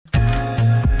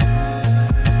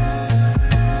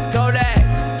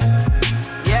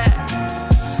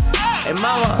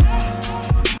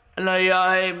know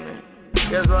y'all hate me.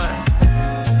 Guess what?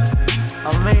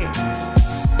 I'm me.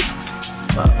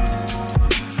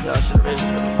 Y'all should have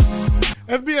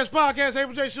been. FBS Podcast,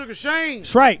 April J. Sugar, Shane.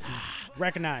 That's right.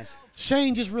 Recognize.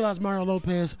 Shane just realized Mario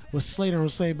Lopez was Slater on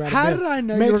Saved by the How Bell. did I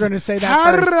know you were going to say that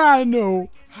How first? did I know?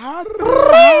 How did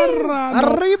I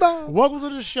know? Arriba. Welcome to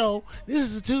the show. This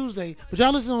is a Tuesday, but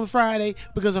y'all listen on Friday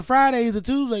because a Friday is a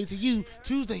Tuesday to you.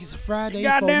 Tuesday is a Friday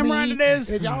Goddamn for me. right it is.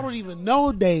 And y'all don't even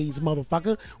know days,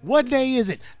 motherfucker. What day is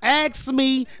it? Ask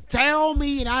me, tell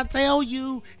me, and I tell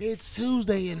you it's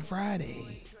Tuesday and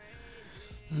Friday.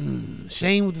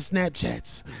 Shane with the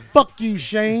Snapchats. Fuck you,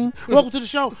 Shane. Welcome to the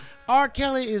show. R.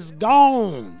 Kelly is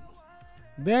gone.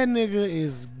 That nigga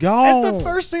is gone. That's the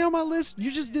first thing on my list. You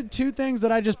just did two things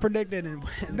that I just predicted. In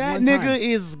That one nigga time.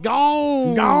 is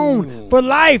gone. Gone for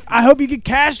life. I hope you get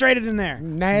castrated in there.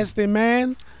 Nasty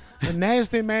man. The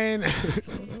nasty man.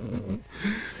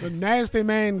 The nasty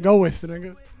man goeth,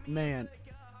 nigga. Man,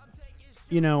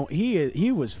 you know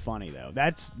he was funny though.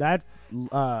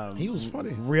 He was funny.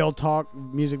 Real talk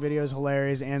music video is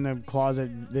hilarious, and the closet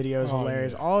video is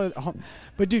hilarious. Yeah.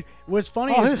 But dude, what's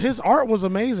funny Oh, is his art was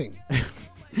amazing.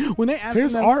 when they asked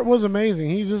His him art was amazing.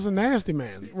 He's just a nasty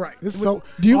man. Right. So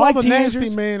Do you all like the teenagers?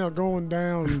 nasty men are going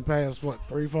down in the past, what,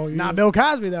 3-4 years? not Bill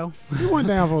Cosby though. He went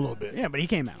down for a little bit. Yeah, but he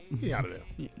came out. He out of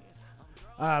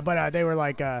there. But they were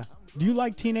like, "Do you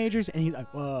like teenagers?" And he's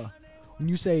like, "When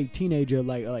you say teenager,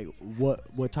 like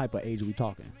what type of age are we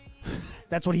talking?"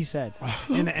 That's what he said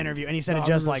in the interview, and he said it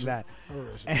just like that.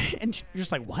 And you're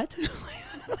just like, "What?"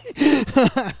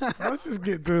 Let's just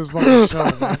get to this fucking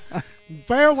show, man.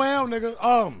 Farewell,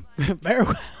 nigga.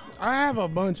 Farewell. I have a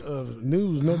bunch of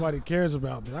news nobody cares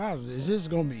about that it's just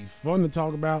gonna be fun to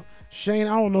talk about. Shane,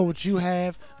 I don't know what you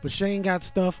have, but Shane got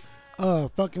stuff.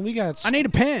 We got. I need a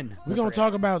pen. We're gonna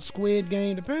talk about Squid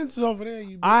Game. The pen's is over there.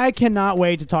 I cannot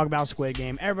wait to talk about Squid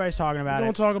Game. Everybody's talking We're about gonna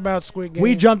it. talk about Squid Game.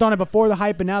 We jumped on it before the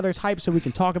hype, and now there's hype, so we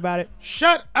can talk about it.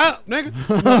 Shut up,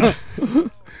 nigga.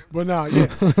 But nah, yeah,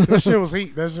 that shit was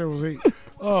heat.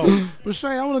 Oh, but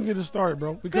Shane, I want to get it started,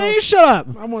 bro. Because Hey, you shut up.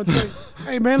 I want to tell you,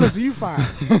 hey man, listen, you fired.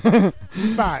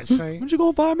 You fired, Shane. What you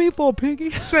gonna fire me for,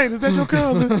 Pinky? Shane, is that your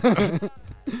cousin?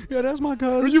 Yeah, that's my Or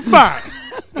cousin. you fired?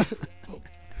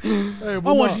 Hey, I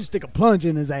want you to stick a plunge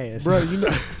in his ass. bro.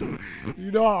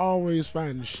 You know, I always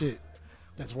find the shit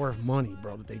that's worth money,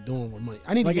 bro. That they doing with money.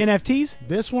 I need Like to get NFTs?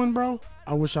 this one, bro.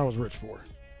 I wish I was rich for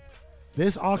it.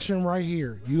 This auction right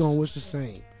here, you gonna wish the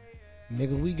same,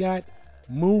 nigga. We got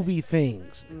movie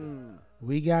things.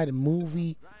 We got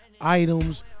movie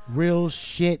items, real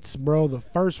shits, bro. The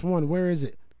first one, where is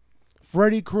it?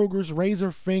 Freddy Krueger's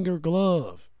razor finger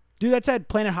glove. Dude, that's at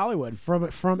Planet Hollywood.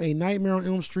 From a Nightmare on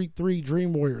Elm Street 3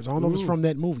 Dream Warriors. I don't know if it's from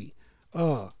that movie.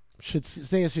 Should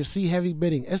see heavy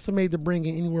bidding. Estimated to bring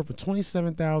in anywhere from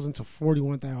 $27,000 to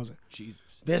 $41,000. Jesus.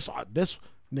 This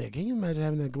nigga, can you imagine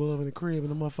having that glove in the crib in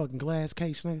a motherfucking glass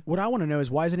case, nigga? What I want to know is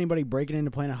why is anybody breaking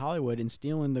into Planet Hollywood and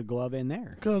stealing the glove in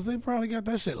there? Because they probably got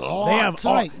that shit. They have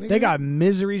tight. they got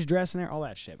Misery's dress in there, all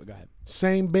that shit. But go ahead.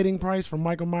 Same bidding price for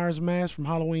Michael Myers' mask from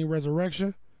Halloween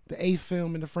Resurrection, the 8th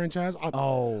film in the franchise. I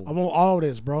want all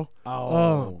this, bro.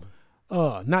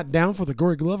 Not down for the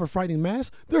gory glove or frightening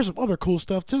mask. There's some other cool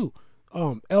stuff too.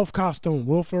 Elf costume,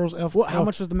 Will Ferrell's elf. How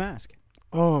much was the mask?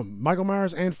 Michael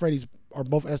Myers and Freddy's are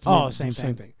both estimated. Oh, same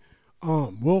thing.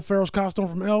 Will Ferrell's costume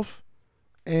from Elf,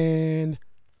 and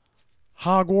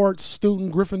Hogwarts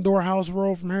student Gryffindor house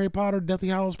roll from Harry Potter, Deathly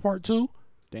Hallows Part 2.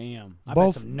 Damn, I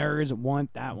Both- bet some nerds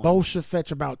want that one. Both should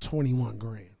fetch about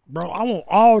 $21,000. Bro, I want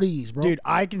all these, bro. Dude,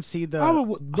 I can see the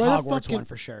Hogwarts one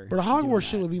for sure. But the Hogwarts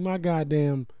shit would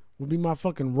be my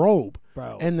fucking robe.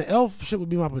 Bro. And the elf shit would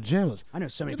be my pajamas. I know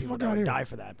so many Get the people fuck that outta would here. die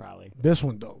for that probably. This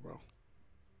one though, bro.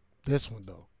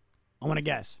 I want to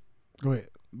guess, Go ahead.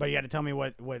 but you got to tell me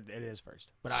what it is first.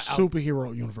 But I'll,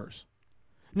 Superhero universe.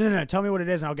 no. Tell me what it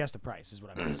is, and I'll guess the price. Is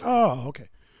what I'm saying. Oh, okay.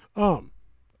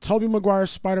 Tobey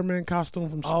Maguire's Spider-Man costume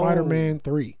from Spider-Man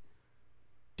 3.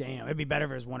 Damn, it'd be better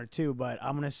if it was 1 or 2, but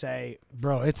I'm gonna say,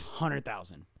 Bro, it's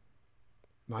 100,000.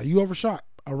 now you overshot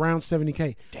around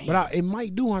 $70K. Damn. But it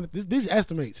might do 100. These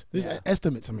estimates.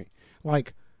 Estimates. I mean,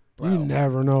 like Bro. you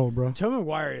never know, bro. Tobey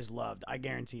Maguire is loved. I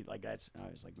guarantee. Like I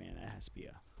was like, man, that has to be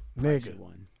a pricey Nigga,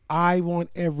 one. I want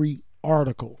every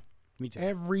article, Me too.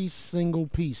 every single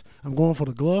piece. I'm going for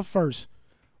the glove first.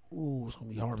 Ooh, it's gonna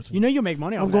be hard. You know you'll make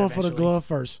money on I'm that going for the eventually. glove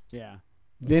first. Yeah.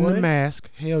 Then the Would? mask.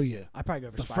 Hell yeah. I'd probably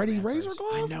go for The Spider-Man Freddy Razor first.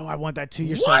 glove? I know. I want that too.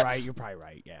 You're so What? right. You're probably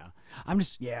right. Yeah.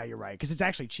 You're right. Because it's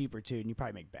actually cheaper too, and you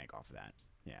probably make bank off of that.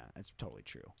 Yeah, that's totally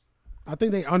true. I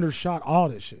think they undershot all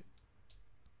this shit.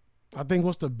 I think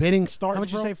what's the bidding starts, How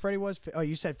much bro? you say Freddie was? Oh,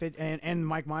 you said and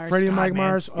Mike Myers. Freddie and God, Mike man,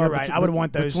 Myers. You're right. I would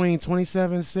want those. Between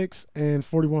 27.6 and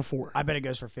 41.4. I bet it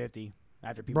goes for 50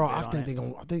 after people. Bro, bid I on think it. they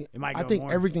gonna. It might I go think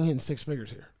more. everything hitting 6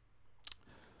 figures here.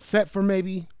 Except for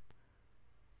maybe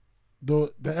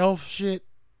the elf shit.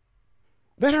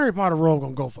 That Harry Potter role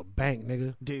gonna go for bank,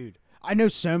 nigga. Dude, I know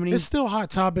so many. It's still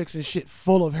Hot Topics and shit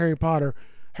full of Harry Potter.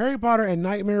 Harry Potter and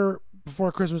Nightmare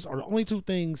Before Christmas are the only two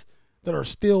things that are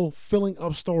still filling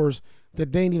up stores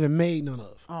that they ain't even made none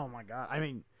of. Oh my god! I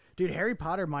mean, dude, Harry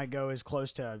Potter might go as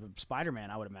close to Spider-Man,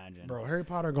 I would imagine. Bro, Harry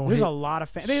Potter gonna There's hit. a lot of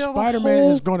fans. Spider-Man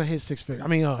is gonna hit 6 figures. I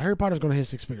mean, Harry Potter's gonna hit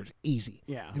 6 figures easy.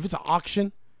 Yeah. If it's an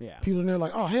auction, Yeah. people in there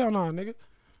like, oh hell no, nigga.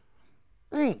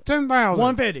 10,000.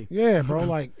 150. Yeah, bro.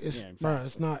 Like it's, Yeah, bro,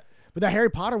 facts. it's not. But that Harry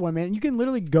Potter one, man, you can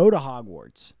literally go to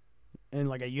Hogwarts and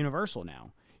like a Universal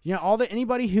now. You know,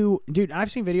 anybody who, dude,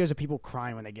 I've seen videos of people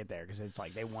crying when they get there because it's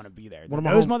like they want to be there.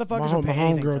 Those motherfuckers are my paying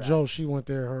anything for homegirl that. Joe, she went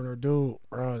there. Her and her dude,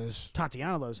 bro, it's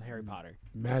Tatiana loves Harry Potter.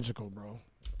 magical, bro.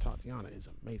 Tatiana is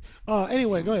amazing.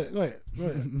 Anyway, go ahead.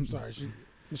 I'm sorry.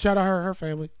 Shout out her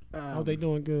family. I hope they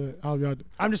doing good. I hope y'all.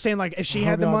 I'm just saying, like, if she I had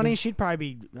hope the y'all money, do. she'd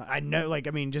probably be. I know, like,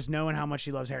 I mean, just knowing how much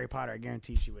she loves Harry Potter, I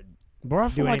guarantee she would. Bro, I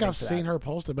feel do like anything I've for seen that. her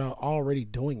post about already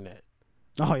doing that.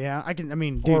 Oh yeah, I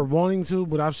mean, dude, Or wanting to,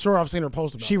 but I'm sure I've seen her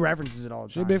post about she it. references it all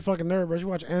the She a time. big fucking nerd, bro. She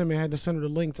watch anime. I had to send her the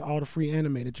link to all the free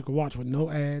anime that you can watch with no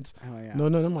ads. Oh yeah, No,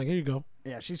 I'm like, here you go.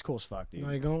 yeah, she's cool as fuck, dude.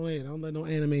 Like, don't let no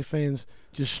anime fans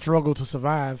just struggle to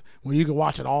survive when you can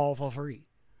watch it all for free.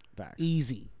 Facts,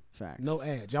 Easy. facts. No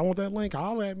ads. Y'all want that link?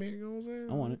 Holler at me. You know what I'm saying?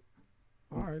 I want it.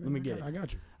 All right. Let me get it. I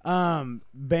got you.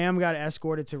 Bam got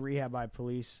escorted to rehab by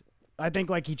police. I think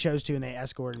like he chose to, and they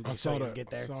escorted him so he could get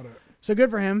there. I saw that. So good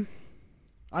for him.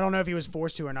 I don't know if he was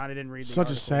forced to or not. I didn't read the Such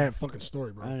a article. sad fucking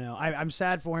story, I bro. don't know. I'm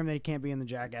sad for him that he can't be in the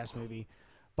Jackass movie.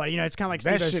 But, you know, it's kind of like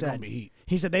That Steve-O shit said. gonna be heat.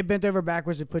 He said they bent over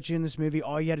backwards to put you in this movie.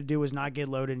 All you had to do was not get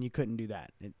loaded, and you couldn't do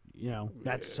that.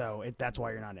 That's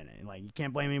why you're not in it. And, like, you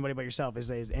can't blame anybody but yourself.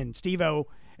 And Steve-O,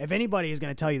 if anybody is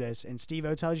going to tell you this, and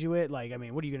Steve-O tells you it, like, I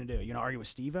mean, what are you going to do? You know, argue with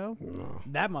Steve-O? No.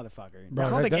 That motherfucker. Bro, I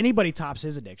don't think anybody tops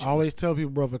his addiction. I always tell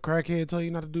people, bro, if a crackhead tell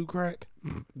you not to do crack,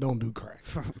 don't do crack.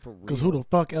 for real. Because who the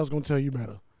fuck else gonna tell you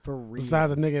better? For real.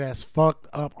 Besides a nigga that's fucked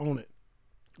up on it.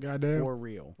 Goddamn. For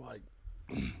real. Like,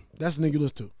 that's the nigga you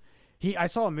listen to. I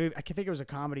saw a movie. I think it was a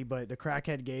comedy, but the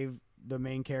crackhead gave the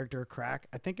main character crack.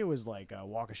 I think it was like a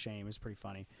Walk of Shame. It was pretty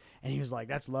funny. And he was like,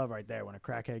 "That's love right there when a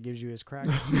crackhead gives you his crack."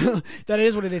 That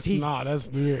is what it is. Nah, that's,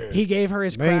 yeah. He gave her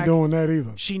his They crack. ain't doing that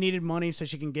either. She needed money so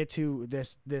she can get to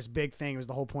this big thing. It was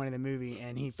the whole point of the movie,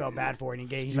 and he felt bad for it. And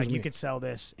he's like, Excuse "You me. could sell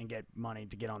this and get money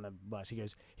to get on the bus."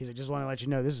 He's like, "Just want to let you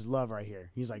know, this is love right here."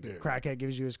 He's like, Yeah. "Crackhead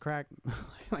gives you his crack."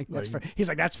 Like that's Like, he's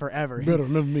like, "That's forever." You better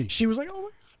remember me. She was like, "Oh my."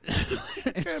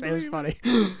 It was funny.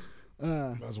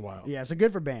 That's wild. Yeah, so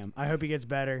good for Bam. I hope he gets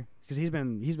better because he's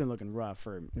been looking rough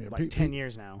for Yeah, like 10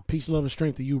 years now. Peace, love, and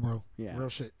strength to you, bro. Yeah, Real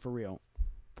shit. for real.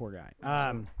 Poor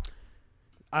guy.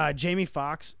 Jamie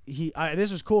Foxx.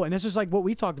 This was cool, and this was like what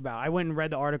we talked about. I went and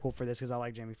read the article for this because I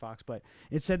like Jamie Foxx, but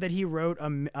it said that he wrote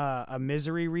a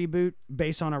Misery reboot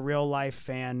based on a real life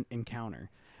fan encounter.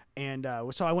 And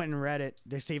so I went and read it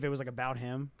to see if it was like about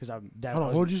him because Hold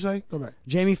on, what did you say? Go back.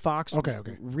 Jamie Foxx. Okay.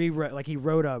 Rewrote, like he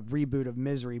wrote a reboot of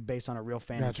Misery based on a real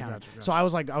fan Gotcha, encounter. gotcha. So I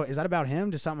was like, oh, is that about him?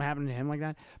 Did something happen to him like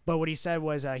that? But what he said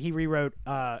was he rewrote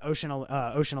Ocean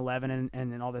 11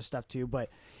 and all this stuff too. But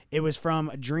it was from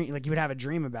a dream. Like he would have a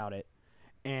dream about it,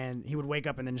 and he would wake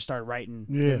up and then just start writing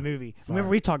Yeah. the movie. Fire. Remember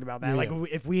we talked about that? Yeah. Like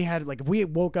if we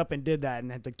woke up and did that and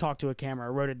had to talk to a camera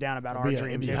or wrote it down about our It'd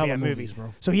dreams, be it'd be hella a movie. movies,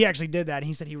 bro. So he actually did that. And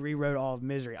he said he rewrote all of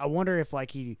Misery. I wonder if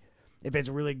if it's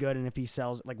really good and if he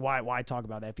sells why talk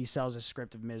about that? If he sells a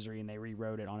script of Misery and they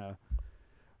rewrote it on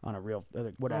a real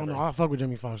I whatever. don't know. I fuck with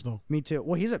Jamie Foxx though. Me too.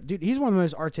 Well, he's one of the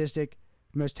most artistic,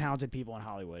 most talented people in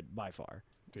Hollywood by far.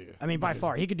 Yeah. I mean, by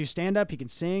far. He could do stand up. He can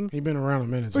sing. He been around a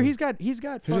minute. But So he's got his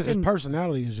fucking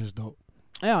personality is just dope.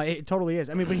 yeah, it totally is.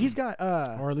 I mean, but he's got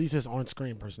Or at least his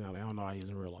on-screen personality. I don't know how he is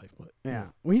in real life, but yeah.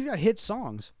 Well, he's got hit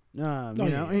songs. You know, yeah.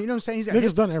 you know what I'm saying? He's got Nigga's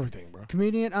hits. done everything, bro.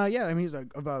 Comedian, yeah, I mean he's like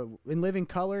in Living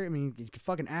Color. I mean he can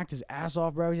fucking act his ass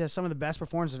off, bro. He has some of the best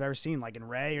performances I've ever seen, like in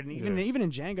Ray, or even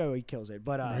in Django, he kills it.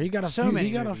 But He got a so few. many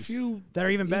He got a movies few that are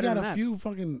even better. He got than a that. few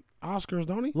fucking Oscars,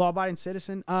 don't he? Law-abiding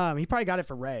citizen. He probably got it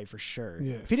for Ray for sure.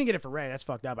 Yeah. If he didn't get it for Ray, that's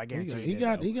fucked up. I guarantee He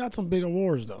got some big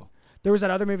awards though. There was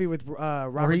that other movie with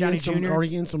Robert Downey Jr. Or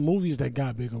he in some movies that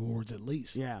got big awards at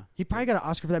least. Yeah, he probably got an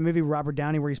Oscar for that movie with Robert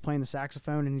Downey where he's playing the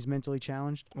saxophone and he's mentally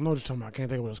challenged. I know what you're talking about. I can't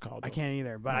think of what it's called. I can't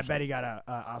either, but I bet he got a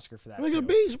Oscar for that. He's a too.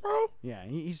 beast, bro. Yeah,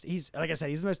 he's like I said,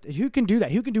 he's the most. Who can do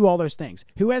that? Who can do all those things?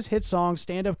 Who has hit songs,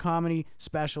 stand-up comedy,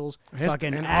 specials,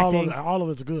 fucking and acting? all of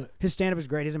it's good. His stand-up is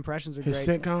great. His impressions are His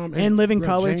great. sitcom And Living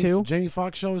Color, Jamie, too. Jamie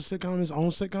Foxx show his sitcom, his own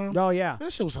sitcom. Oh yeah,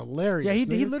 That shit was hilarious. yeah. He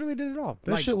nigga. literally did it all.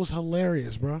 That Like, shit was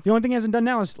hilarious, bro. the only thing he hasn't done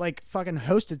now is like fucking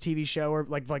host a TV show or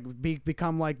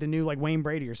become like the new like Wayne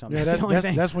Brady or something. Yeah, that's the only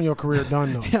thing. that's when your career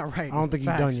done though. Yeah, right. I don't think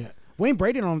Facts. he's done yet. Wayne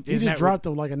Brady don't. He just dropped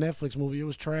like a Netflix movie. It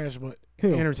was trash, but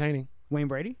Who? entertaining. Wayne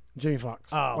Brady. Jimmy Fox.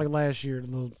 Oh. Like last year, the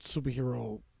little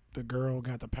superhero, the girl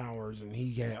got the powers, and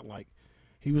he had like,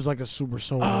 he was like a super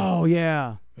soldier. Oh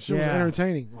yeah. The shit was Yeah.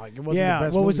 entertaining. Like it wasn't Yeah, the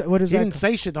best what movie. was it- what is he that didn't ca-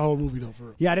 say shit the whole movie though. For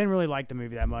real. Yeah, I didn't really like the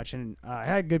movie that much, and it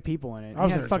had good people in it. I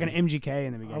was It had fucking entertained. MGK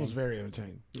in the beginning. I was very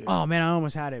entertained. Yeah. Oh man, I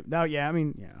almost had it. Oh yeah, I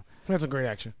mean, yeah, That's a great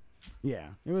action. yeah.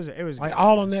 It was Like good,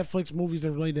 all on I guess. Netflix movies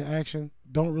that relate to action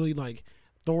don't really like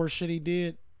Thor shit he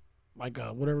did. Like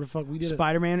whatever the fuck we did.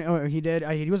 Spider-Man. Oh, he did.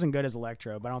 He wasn't good as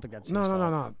Electro, but I don't think that's his fault.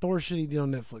 No. Thor shit he did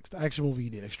on Netflix. The action movie he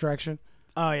did, Extraction.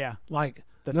 Oh yeah, Like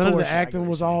The none of Thor the shit, I get acting what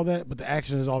was you're all that, but the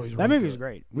action is always that really movie good. was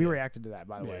great. We Yeah. reacted to that,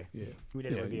 by the way. Yeah. We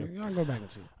did a review. I'll go back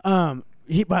and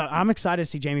see. But I'm excited to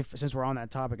see Jamie. Since we're on that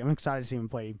topic, I'm excited to see him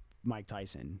play Mike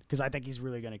Tyson because I think he's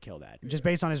really gonna kill that. Just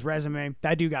based on his resume,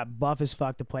 that dude got buff as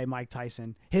fuck to play Mike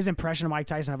Tyson. His impression of Mike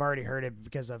Tyson, I've already heard it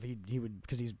because of he would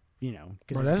because he's you know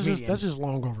because Bro, that's just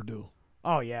long overdue.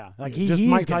 oh yeah, like Just he's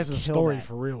Mike gonna Tyson's kill story that.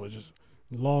 for real is just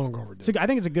long overdue. So I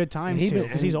think it's a good time And too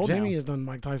because he's old Jamie now. has done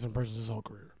Mike Tyson impressions his whole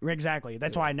career. Exactly.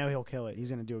 That's why I know he'll kill it. He's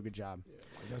gonna do a good job. Yeah,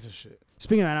 like that's his shit.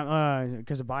 Speaking of that,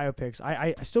 because of biopics,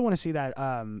 I still want to see that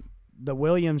the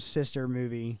Williams sister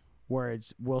movie where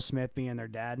it's Will Smith being their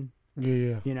dad.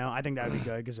 Yeah. You know, I think that would be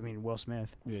good because I mean Will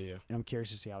Smith, Yeah. and I'm curious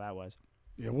to see how that was.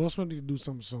 Yeah, Will Smith need to do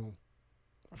something soon.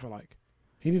 I feel like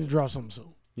he need to drop something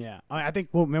soon. Yeah, I think.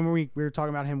 Well, remember we were talking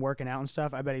about him working out and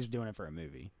stuff. I bet he's doing it for a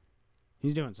movie.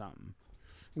 He's doing something.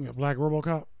 You got Black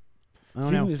RoboCop. I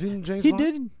don't know. Is he in James He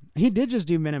Bond? did just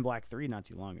do Men in Black 3 not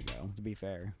too long ago. To be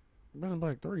fair, Men in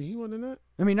Black 3. He wasn't in that.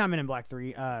 I mean not Men in Black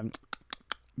 3.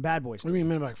 Bad Boys I 3. mean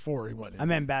Men in Black 4. He wasn't. I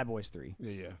meant Bad Boys 3.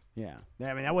 Yeah. Yeah.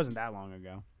 I mean that wasn't that long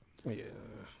ago. Yeah.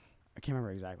 I can't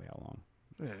remember exactly how long.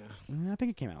 Yeah. I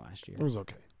think it came out last year. It was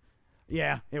okay.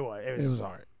 Yeah, it was. It was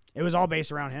alright. It was all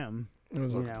based around him. It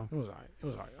was You okay. know. It was alright. It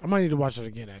was alright. I might need to watch it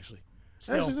again actually.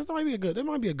 Still. Actually, that might be a good. That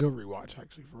might be a good rewatch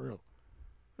actually for real.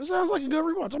 It sounds like a good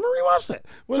rewatch. I'm gonna rewatch that.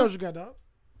 What else you got, dog?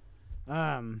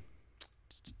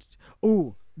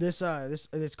 This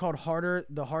it's called Harder.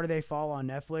 The Harder They Fall on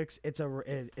Netflix. It's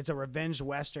a revenge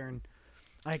western.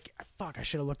 Like fuck, I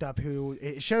should have looked up who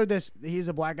it showed this. He's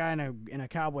a black guy in a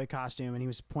cowboy costume, and he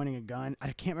was pointing a gun.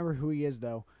 I can't remember who he is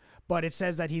though, but it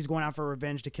says that he's going out for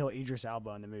revenge to kill Idris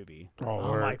Elba in the movie. Oh,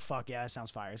 I'm word. like fuck yeah, that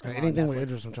sounds fire. It's gonna be on Anything with Netflix.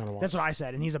 Idris, I'm trying to watch. That's what I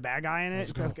said, and he's a bad guy in it.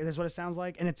 Let's go. That's what it sounds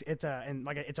like, and it's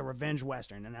a revenge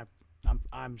western, and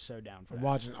I'm so down for I'm that.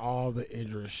 watching all the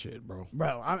Idris shit, bro.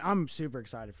 Bro, I'm super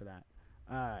excited for that.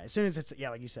 As soon as it's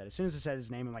like you said, as soon as it said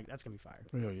his name, I'm like, that's gonna be fire.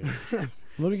 Hell yeah.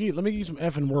 let me give you some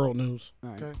effing world news. All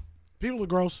right. Okay. People are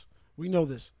gross. We know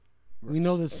this. We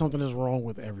know that something is wrong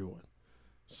with everyone.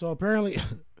 So apparently,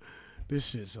 this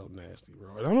shit's so nasty,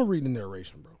 bro. And I'm gonna read the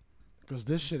narration, bro, because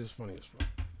this shit is funny as fuck.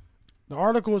 The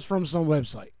article is from some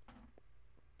website.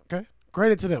 Okay.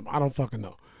 Credit to them. I don't fucking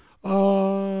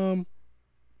know.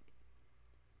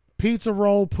 Pizza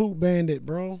roll poop bandit,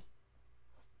 bro.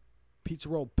 Pizza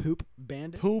roll poop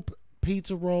bandit.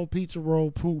 Pizza roll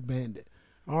poop bandit.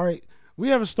 All right. We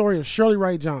have a story of Shirley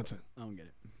Wright Johnson. I don't get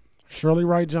it. Shirley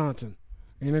Wright Johnson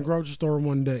in a grocery store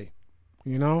one day,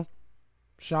 you know,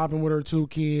 shopping with her 2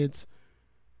 kids.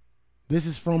 This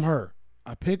is from her.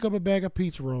 I pick up a bag of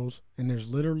pizza rolls and there's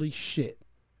literally shit.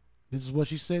 This is what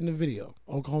she said in the video.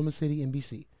 Oklahoma City,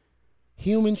 NBC.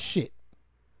 Human shit.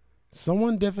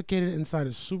 Someone defecated inside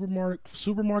a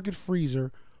supermarket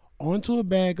freezer onto a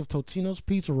bag of Totino's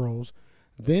pizza rolls,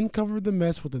 then covered the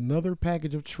mess with another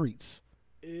package of treats.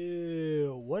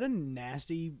 Ew, what a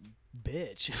nasty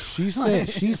bitch.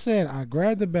 She said, I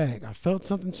grabbed the bag. I felt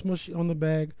something smushy on the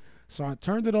bag, so I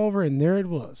turned it over and there it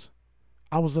was.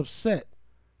 I was upset.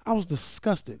 I was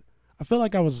disgusted. I felt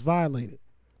like I was violated.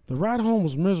 The ride home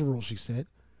was miserable, she said.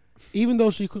 Even though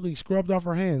she quickly scrubbed off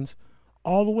her hands,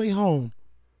 all the way home,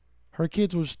 her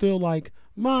kids were still like,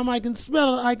 Mom, I can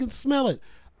smell it. I can smell it.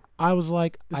 I was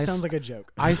like, This sounds like a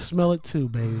joke. I smell it too,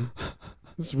 baby.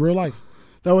 This is real life.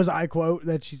 That was I quote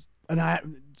that she's and I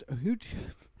who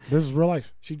This is real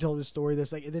life. She told this story.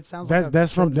 This like it sounds That's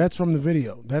like that's from the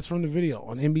video. That's from the video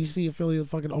on NBC affiliate of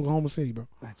fucking Oklahoma City, bro.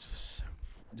 That's so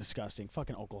disgusting.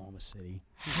 Fucking Oklahoma City.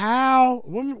 How?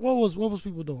 What was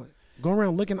people doing? Going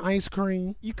around licking ice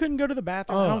cream. You couldn't go to the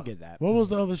bathroom. I don't get that. What was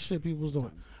the other shit people was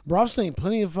doing? Bro, I've seen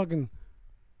plenty of fucking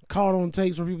caught on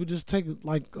tapes where people just take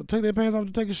their pants off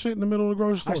to take a shit in the middle of the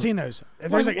grocery store. I've seen those.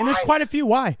 And Like, there's quite a few.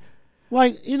 Why?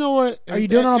 Like, you know what? Are you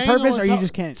doing it on purpose, or you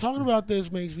just can't? Talking about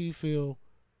this makes me feel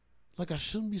like I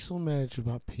shouldn't be so mad at you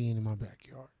about peeing in my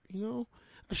backyard. You know,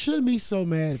 I shouldn't be so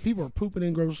mad. People are pooping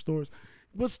in grocery stores,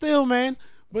 but still, man.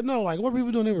 But no, like what were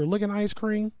people doing? They were licking ice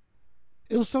cream.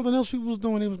 It was something else people was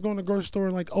doing. They was going to the grocery store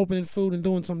and like opening food and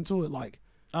doing something to it. Like,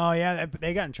 oh yeah,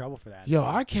 they got in trouble for that. yo,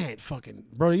 I can't fucking,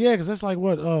 bro. Yeah, because that's like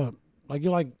what, like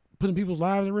you're like putting people's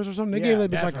lives at risk or something. They gave that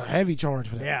bitch like a heavy charge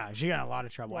for that. Yeah, she got in a lot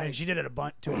of trouble, and she did it to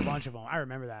a bunch of them. I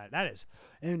remember that. That is,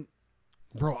 and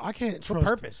bro, I can't trust. for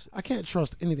purpose. I can't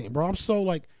trust anything, bro. I'm so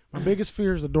like my biggest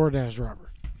fear is the DoorDash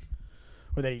driver.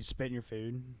 Or that you spit in your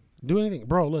food. Do anything,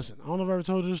 bro. Listen, I don't know if I ever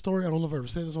told you this story. I don't know if I ever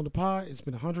said this on the pod. It's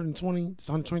been 120. It's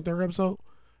 123rd episode.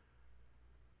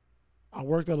 I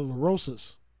worked at a La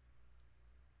Rosa's.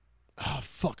 Oh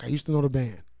fuck! I used to know the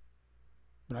band,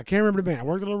 but I can't remember the band. I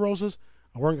worked at La Rosa's.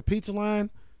 I worked the pizza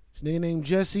line. This nigga named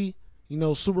Jesse. You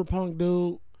know, super punk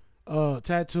dude.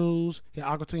 Tattoos. He had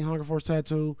Aqua Teen Hunger Force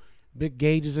tattoo. Big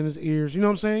gauges in his ears. You know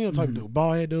what I'm saying? You know, type of dude.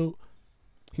 Bald head dude.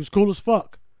 He was cool as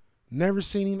fuck. Never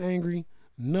seen him angry.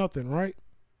 Nothing, right?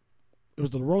 It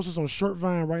was the La Rosa's on Short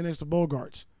Vine right next to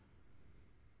Bogart's.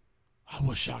 I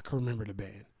wish I could remember the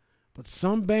band. But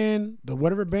some band,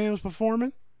 whatever band was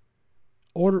performing,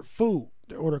 ordered food.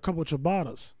 They ordered a couple of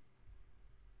ciabattas.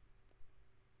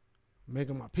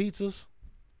 Making my pizzas.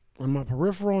 On my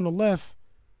peripheral on the left,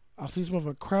 I see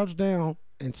someone crouch down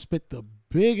and spit the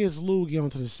biggest loogie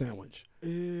onto the sandwich.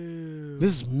 Ew.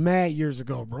 This is mad years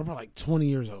ago, bro. I'm probably like 20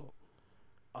 years old.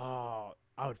 Oh,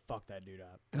 I would fuck that dude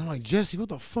up. And I'm like, Jesse, what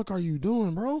the fuck are you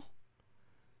doing, bro?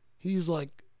 He's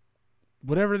like,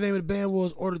 whatever the name of the band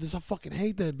was, ordered this. I fucking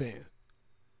hate that band.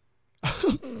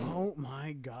 Oh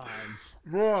my god,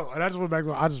 bro! And I just went back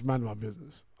to I just minded my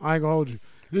business. I ain't gonna hold you.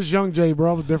 This young Jay,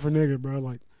 bro, I was a different nigga, bro.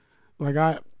 Like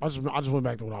I just went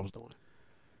back to what I was doing.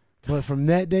 But from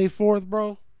that day forth,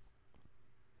 bro,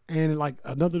 and like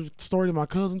another story that my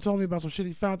cousin told me about some shit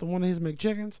he found in one of his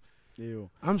McChickens.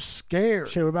 ew. I'm scared.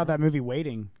 Shit, what about that movie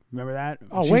Waiting? Remember that?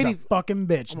 Oh, She's Waiting. a fucking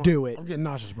bitch. Do it. I'm getting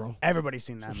nauseous, bro. Everybody's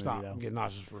seen that movie, Stop. though. I'm getting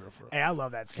nauseous for real. Hey, I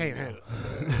love that scene. Can't handle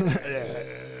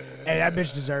it. Hey, that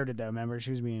bitch deserved it though. Remember,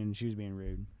 she was being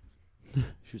rude.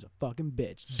 She was a fucking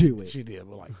bitch. Do it. She did,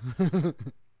 but like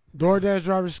DoorDash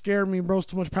drivers scare me, bro. It's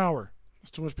too much power.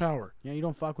 It's too much power. Yeah, you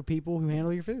don't fuck with people who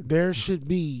handle your food. There should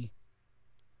be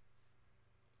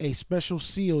a special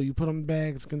seal you put on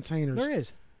bags, containers. There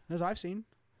is. As I've seen.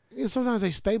 Yeah, sometimes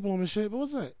they staple them and shit. But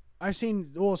what's that? I've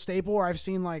seen staple, or I've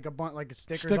seen like a bunch like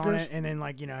stickers on it, and then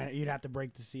like you'd have to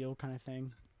break the seal kind of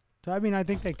thing. So I mean, I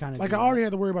think they kind of like I already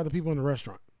had to worry about the people in the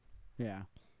restaurant. Yeah.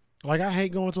 Like I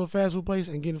hate going to a fast food place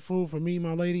and getting food for me,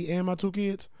 my lady, and my 2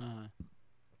 kids.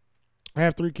 I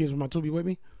have 3 kids with my 2 be with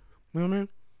me. You know what I mean?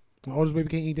 My oldest baby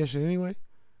can't eat that shit anyway.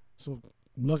 So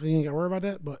luckily you ain't got to worry about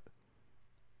that. But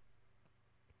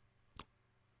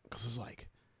because it's like,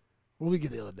 what we get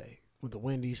the other day with the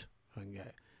Wendy's. I got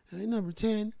number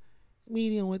 10,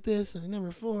 medium with this. And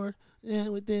number 4,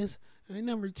 with this. And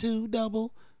number 2,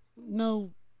 double.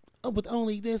 No, with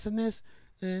only this and this.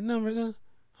 And number,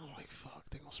 I'm like, fuck,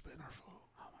 they gonna spit in our food.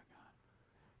 Oh my god.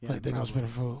 Yeah, Like they gonna spit in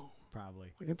food.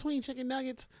 Probably. Like between chicken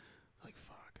nuggets. Like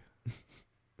fuck.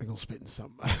 They gonna spit in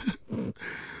something.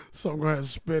 So I'm gonna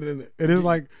spit in it. It is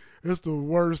like it's the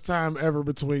worst time ever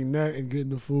between that and getting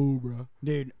the food, bro.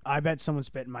 Dude, I bet someone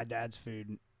spit in my dad's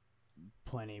food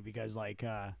plenty because like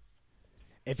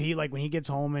if he like when he gets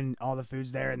home and all the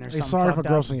food's there and there's something Sorry for fucked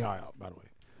up, grossing y'all out, by the way.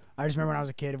 I just remember when I was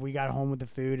a kid, if we got home with the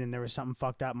food and there was something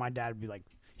fucked up, my dad would be like,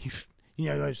 you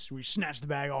know, those we snatch the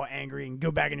bag all angry and go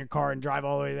back in your car and drive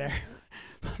all the way there.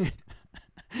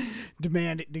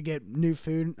 Demand it to get new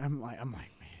food. I'm like, man,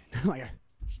 like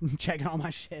I'm checking all my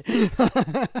shit. Oh,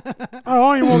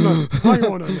 I don't even want none. I don't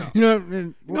even want none. You know,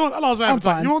 You know what? I lost my I'm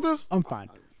appetite. fine. You want this? I'm fine.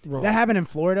 Bro. That happened in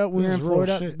Florida. When we were in This is real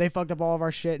Florida. shit. They fucked up all of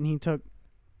our shit, and he took,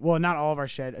 well, not all of our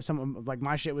shit. Some like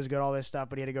my shit was good, all this stuff,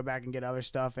 but he had to go back and get other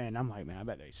stuff. And I'm like, man, I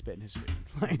bet they spit in his food.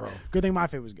 Like, Bro. good thing my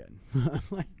food was good.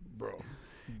 Like, Bro.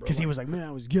 because he was like, man,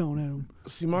 I was yelling at him.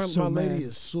 See, my so lady mad.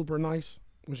 is super nice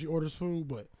when she orders food,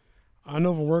 but I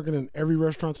know from working in every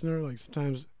restaurant scenario, like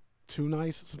sometimes too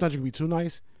nice. Sometimes you can be too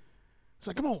nice. It's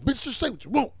like, come on, bitch, just say what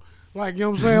you want. Like, you know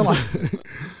what I'm saying?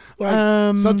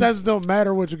 Like sometimes it don't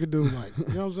matter what you can do. Like,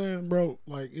 you know what I'm saying, bro?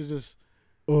 Like, it's just,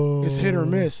 It's hit or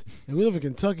miss. And we live in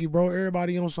Kentucky, bro.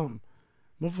 Everybody on something.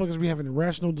 Motherfuckers be having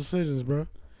irrational decisions, bro.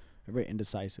 Very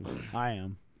indecisive. I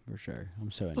am, for sure.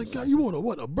 I'm so indecisive. Like, you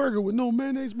want a burger with no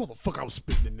mayonnaise? Motherfucker, I'm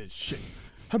spitting in this shit.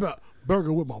 How about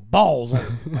burger with my balls on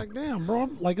it? Like, damn, bro.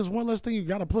 Like, it's one less thing you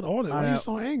got to put on it. Why are you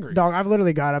so angry? Dog, I've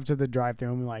literally got up to the drive-thru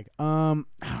and I'm like, I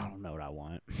don't know what I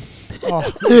want.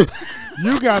 Oh,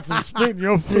 you got to spit in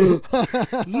your food.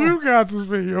 You got to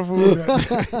spit in your food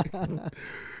that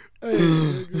day.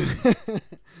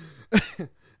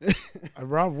 Hey,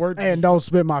 Rob worked. Hey, and don't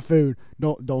spit my food.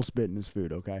 Don't spit in this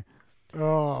food, okay?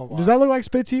 Oh, does that look like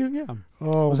spit to you? Yeah.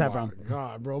 Oh, what's that from?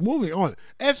 God, bro. Moving on.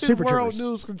 Super World Troopers.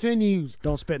 News continues.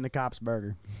 Don't spit in the cop's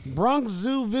burger. Bronx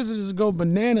Zoo visitors go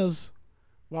bananas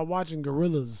while watching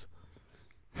gorillas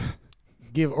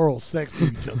give oral sex to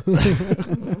each other.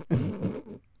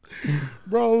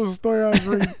 Bro, it was a story I was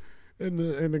reading.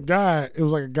 And the guy, it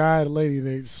was like a guy and a lady, and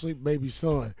they sleep baby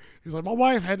son. He's like, my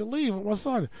wife had to leave with my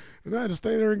son, and I had to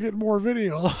stay there and get more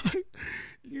video.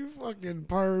 You fucking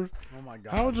perv. Oh my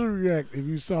God. How would you react if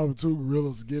you saw two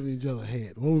gorillas giving each other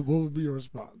head? What would be your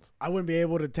response? I wouldn't be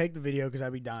able to take the video because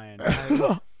I'd be dying.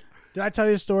 Did I tell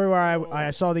you the story where I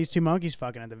saw these two monkeys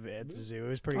fucking at the zoo? It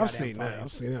was pretty. I've seen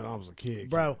that when I was a kid.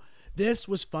 Bro, this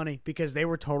was funny because they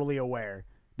were totally aware.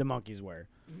 The monkeys were.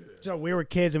 Yeah. So we were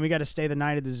kids and we got to stay the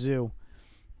night at the zoo,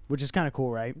 which is kind of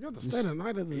cool, right? You got to stay the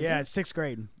night at the zoo? Yeah, it's 6th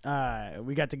grade.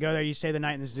 We got to go there. You stay the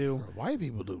night in the zoo. White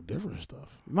people do different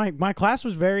stuff. My class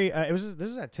was very. This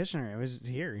is at Tishner. It was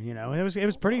here. You know, it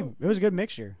was pretty. It was a good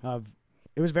mixture of.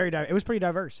 It was pretty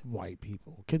diverse. White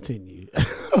people. Continue.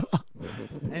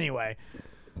 Anyway.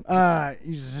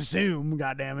 You just assume,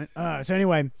 goddammit. So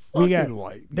anyway, we got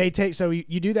white. They take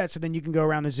you do that so then you can go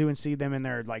around the zoo and see them in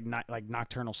their like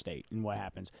nocturnal state and what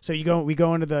happens. So we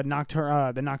go into the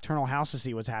nocturnal house to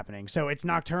see what's happening. So it's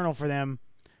nocturnal for them.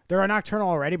 They're nocturnal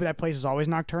already, but that place is always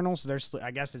nocturnal. So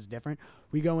I guess it's different.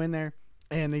 We go in there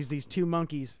and there's these two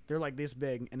monkeys. They're like this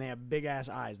big and they have big ass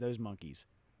eyes. Those monkeys.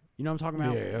 You know what I'm talking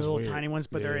about? Yeah, the little weird. tiny ones,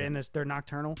 but they're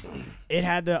nocturnal. It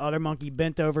had the other monkey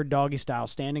bent over doggy style,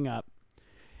 standing up.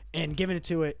 And giving it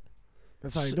to it,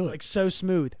 that's how you do it. Like so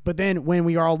smooth. But then when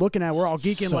we are all looking at it, we're all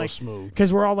geeking so like smooth.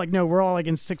 Because we're all like, no, we're all like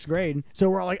in 6th grade. So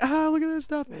we're all like, look at this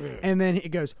stuff. Yeah. And then it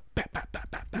goes, bah, bah, bah,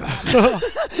 bah, bah.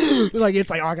 Like it's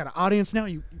like, I got an audience now.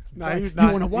 You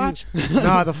want to watch?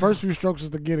 Nah, the first few strokes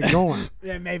is to get it going.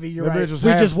 Yeah, maybe you're right.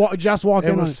 We just walked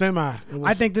in. It was semi.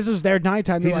 I think this was their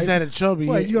nighttime. He just had it chubby.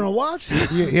 What, you gonna watch?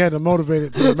 He had to motivate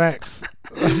it to the max.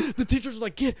 The teachers were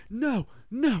like, kid, no.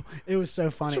 It was so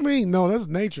funny. What you mean? No, that's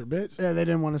nature, bitch. Yeah, they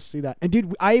didn't want to see that. And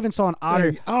dude, I even saw an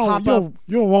otter pop up.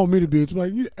 You don't want me to be. It's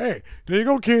like, hey, there you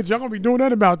go, kids. Y'all gonna be doing that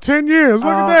in about 10 years.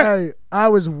 Look at that. Hey, I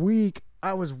was weak.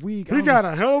 He got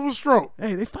a hell of a stroke.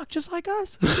 Hey, they fuck just like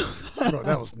us. Bro,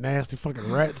 that was nasty fucking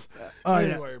rats.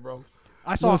 Anyway, bro.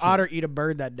 I saw an otter eat a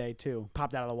bird that day, too.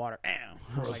 Popped out of the water.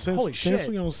 I was like, holy shit. Since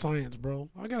we on science, bro,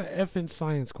 I got an effing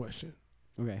science question.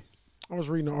 Okay. I was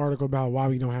reading an article about why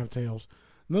we don't have tails.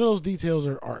 None of those details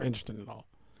are interesting at all.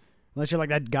 Unless you're like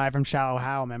that guy from Shallow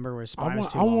Hal, remember, where his spine was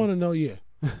too long. I want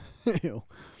to know,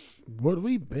 would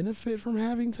we benefit from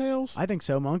having tails? I think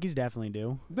so. Monkeys definitely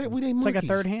do. It's monkeys. Like a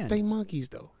third hand. They monkeys,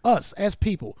 though. Us, as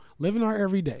people, living our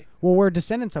everyday. Well, we're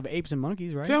descendants of apes and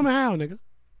monkeys, right? Tell me how, nigga.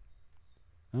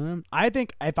 I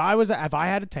think if I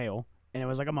had a tail and it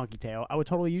was like a monkey tail, I would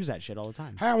totally use that shit all the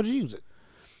time. How would you use it?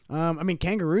 I mean,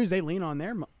 kangaroos, they lean on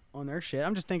their shit.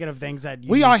 I'm just thinking of things that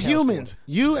we are humans.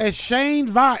 You as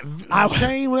Shane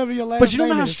Shane, whatever your last name is. But you don't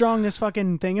know how strong this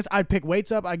fucking thing is. I'd pick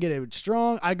weights up. I'd get it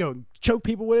strong. I'd go choke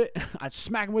people with it. I'd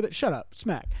smack them with it. Shut up.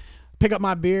 Smack. Pick up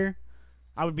my beer.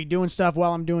 I would be doing stuff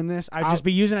while I'm doing this. I'd just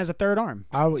be using it as a third arm.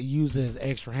 I would use it as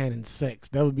extra hand in sex.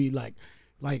 That would be like.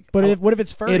 But what if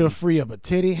it's furry? It'll free up a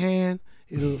titty hand.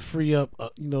 It'll free up,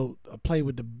 a play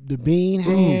with the bean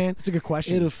hand. That's a good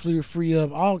question. It'll free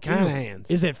up all kind of hands.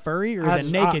 Is it furry or is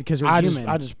it naked because we're human?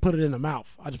 I just put it in the mouth.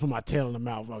 I just put my tail in the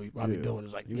mouth while we doing it.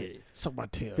 It's like, suck my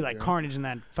tail. Be like Carnage in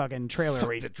that fucking trailer. Suck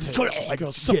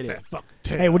that fucking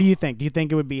tail. Hey, what do you think? Do you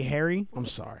think it would be hairy? I'm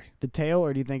sorry. The tail,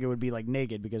 or do you think it would be like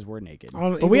naked because we're naked?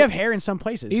 But we have hair in some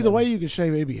places. Either way, you can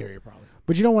shave it. It'd be hairy probably.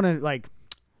 But you don't want to I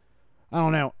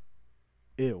don't know.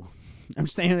 Ew. I'm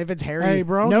saying if it's hairy, hey,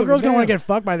 bro, no girl's gonna want to get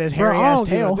fucked by this hairy ass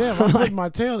tail. I'm putting my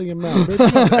tail in your mouth,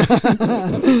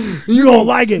 bitch. You gonna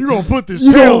like it. You gonna put this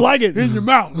tail tail like it in your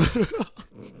mouth.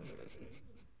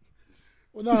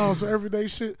 Well, no, so everyday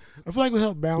shit. I feel like we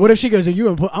help balance. What if she goes, I'm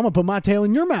gonna put my tail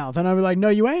in your mouth, and I'll be like, no,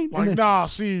 you ain't. Like, nah,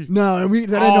 see, no, that ain't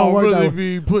no work. Really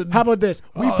be putting. How about this?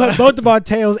 We put both of our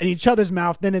tails in each other's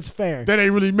mouth, then it's fair. That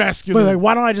ain't really masculine. But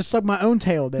why don't I just suck my own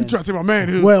tail then? You trying to take my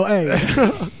manhood? Well, hey.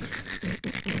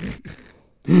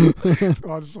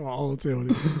 I just saw my own tail.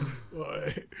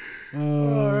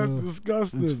 That's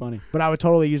disgusting. That's funny. But I would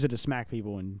totally use it to smack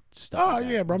people and stuff. Oh like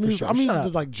that. yeah, bro. I'm using it to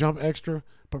like jump extra,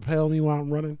 propel me while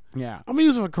I'm running. Yeah. I'm gonna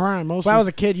use it for crime mostly. If I was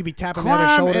a kid, you'd be tapping the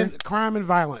other shoulder. Crime and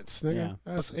violence. Nigga. Yeah.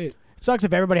 That's it. Sucks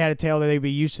if everybody had a tail that they'd be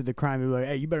used to the crime. They'd be like,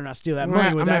 hey, you better not steal that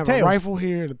money with that I'm tail. a rifle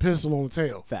here and a pistol on the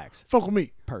tail. Facts. Fuck with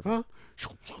me. Perfect. Huh?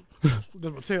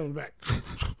 There's my tail in the back.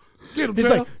 Get him, It's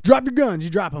tail. like, drop your guns. You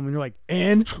drop them, and you're like,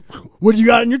 and what do you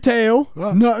got in your tail?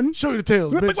 Nothing. Show you the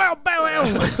tails, bitch.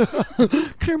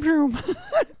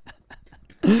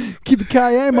 Keep it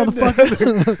Cayenne,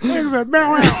 motherfucker. Nigga said,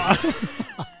 bow wow.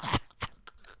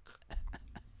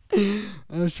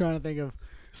 I was trying to think of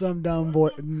some dumb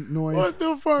noise. What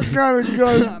the fuck kind of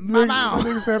gun?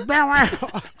 Nigga said, bow wow.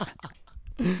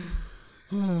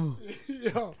 Yo,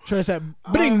 Try to say,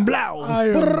 bring blow.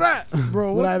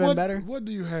 Bro, would I have been better? What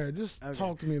do you have? Just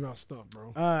talk to me about stuff,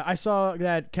 bro. I saw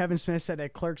that Kevin Smith said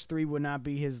that Clerks 3 would not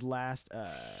be his last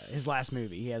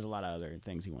movie. He has a lot of other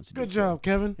things he wants to do. Good job,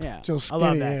 Kevin. Yeah, Your I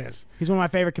love skinny that. ass. He's one of my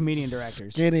favorite comedian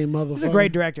directors. Skinny motherfucker. He's a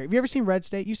great director. Have you ever seen Red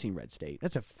State? You've seen Red State.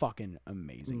 That's a fucking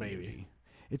amazing movie.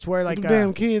 It's where like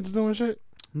damn kids doing shit.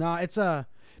 No, it's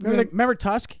remember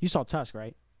Tusk? You saw Tusk,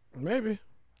 right? Maybe.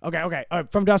 Okay.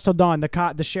 From Dusk Till Dawn,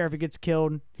 the sheriff who gets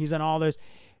killed. He's on all those.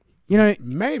 You know,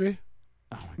 maybe.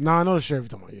 No, I know the sheriff you're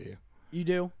talking about. Yeah. You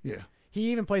do? Yeah.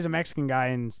 He even plays a Mexican guy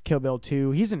in Kill Bill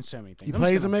 2. He's in so many things. He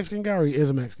plays a Mexican guy, or he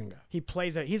is a Mexican guy?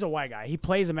 He's a white guy. He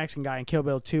plays a Mexican guy in Kill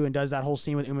Bill 2 and does that whole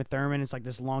scene with Uma Thurman. It's like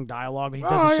this long dialogue, but he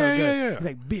does it so good. Yeah. He's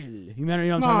like, Bill. You know what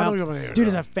I'm talking about? Dude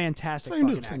is a fantastic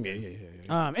fucking actor.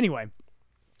 Yeah. Anyway,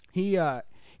 he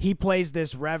plays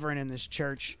this reverend in this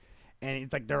church, and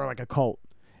it's like they're like a cult.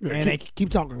 Yeah, and they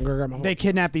keep talking, girl. They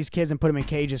kidnap these kids and put them in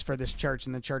cages for this church,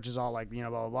 and the church is all like, blah,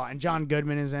 blah, blah. And John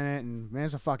Goodman is in it, and man,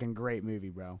 it's a fucking great movie,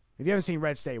 bro. If you haven't seen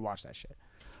Red State, watch that shit.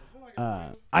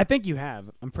 I think you have.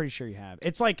 I'm pretty sure you have.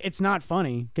 It's like, it's not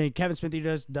funny. Kevin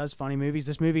Smith does funny movies.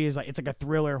 This movie is like, it's like a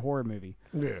thriller horror movie.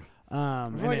 Yeah.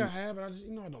 I feel like I have, but I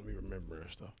don't be remembering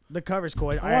stuff. The cover's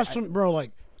cool. I watched too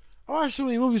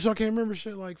many movies, so I can't remember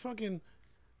shit. Like fucking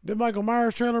the Michael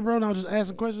Myers trailer, bro. And I was just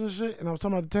asking questions and shit, and I was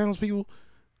talking about the townspeople.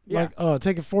 Yeah. Like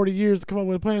taking 40 years to come up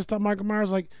with a plan to stop Michael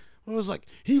Myers. Like it was like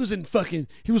he was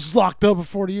locked up for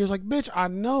 40 years. Like bitch, I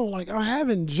know. Like I'm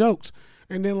having jokes,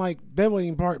 and then like that wasn't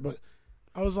even part, but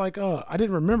I was like, I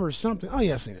didn't remember something. Oh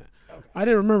yeah, I seen it. Okay. I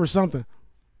didn't remember something.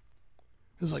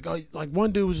 It was like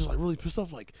one dude was just like really pissed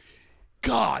off. Like,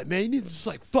 God, man, you need to just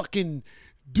like fucking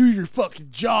do your fucking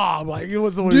job. Like it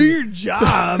was your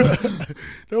job. That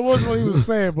wasn't what he was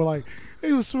saying, but like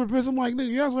he was super pissed. I'm like, nigga,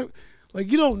 you guys like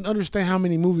you don't understand how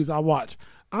many movies I watch.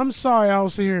 I'm sorry I don't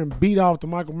sit here and beat off to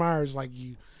Michael Myers like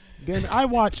you. Damn it, I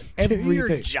watch everything. Do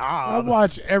your job. I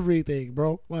watch everything,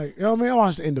 bro. Like, you know what I mean? I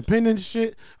watch the independent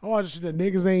shit. I watch shit that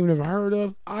niggas ain't never heard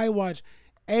of. I watch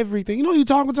everything. You know who you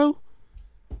talking to?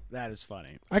 That is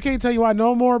funny. I can't tell you I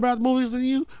know more about movies than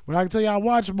you, but I can tell you I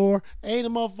watch more. Ain't a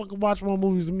motherfucker watch more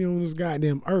movies than me on this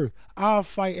goddamn earth. I'll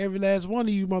fight every last one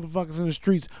of you motherfuckers in the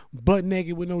streets butt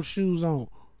naked with no shoes on.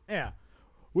 Yeah.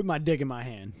 With my dick in my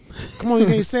hand. Come on, you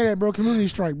can't say that, bro. Community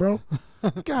strike, bro.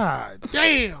 God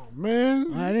damn,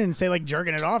 man. I didn't say like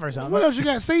jerking it off or something. What else you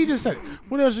got? Say you just said it.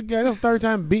 What else you got? That's the third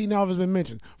time beating off has been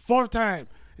mentioned. Fourth time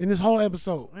in this whole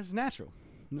episode. It's natural.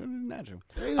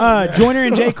 Joyner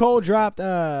and J. Cole dropped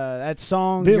that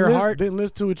song, Your Heart. Didn't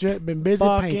listen to it yet. Been busy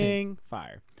painting.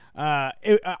 Fire.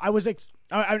 It's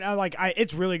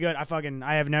really good.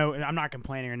 I'm not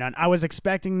complaining or none. I was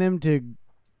expecting them to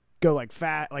go like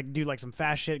do like some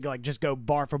fast shit, just go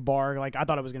bar for bar. Like I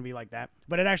thought it was gonna be like that,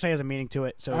 but it actually has a meaning to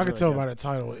it. So I could tell by the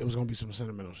title it was gonna be some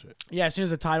sentimental shit. Yeah, as soon as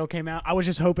the title came out, I was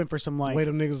just hoping for some like the way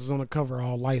them niggas was on the cover,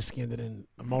 all light skinned and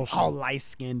emotional, all light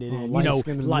skinned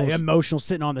and emotional,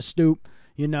 sitting on the stoop,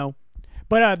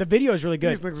 But the video is really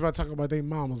good. These niggas about talking about their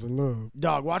mamas in love.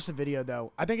 Dog, watch the video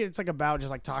though. I think it's like about just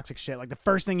like toxic shit. Like the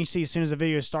first thing you see as soon as the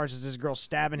video starts is this girl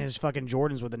stabbing his fucking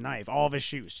Jordans with a knife. All of his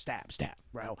shoes. Stab,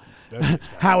 bro.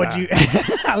 How would you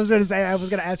I was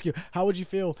gonna ask you, how would you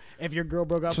feel if your girl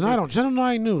broke up? Tonight on Channel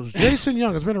 9 News, Jason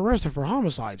Young has been arrested for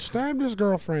homicide. Stabbed his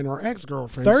girlfriend or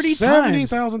ex-girlfriend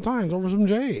 70,000 times over some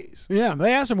J's. Yeah,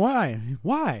 they asked him why.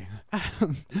 Why?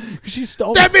 She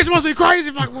stole that bitch must be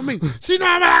crazy fucking with me. She know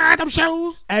I got them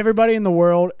shoes. Everybody in the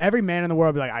world, every man in the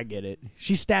world be like, I get it.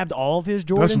 She stabbed all of his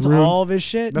Jordans, all of his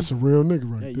shit. That's a real nigga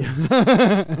right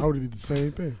there. I would have did the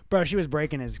same thing. Bro, she was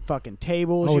breaking his fucking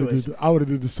table. I would have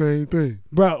did the same thing.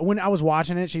 Bro, when I was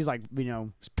watching it, she's like,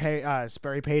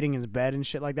 spray painting his bed and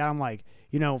shit like that. I'm like,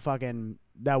 fucking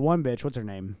that one bitch, what's her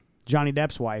name? Johnny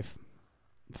Depp's wife.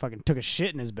 fucking took a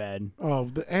shit in his bed. Oh,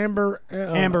 the Amber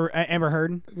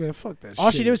Heard. Yeah, fuck that.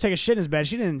 All shit. she did was take a shit in his bed.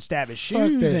 She didn't stab his Fuck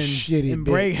shoes that and shitty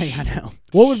break. bitch. I know.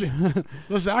 What would be?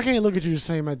 Listen, I can't look at you the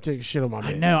same. I take a shit on my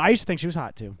bed. I know. I used to think she was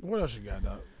hot too. What else you got,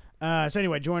 dog? So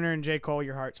anyway, Joyner and J. Cole,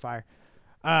 Your Heart's Fire.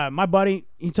 My buddy,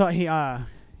 he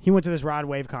went to this Rod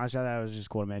Wave concert. That was just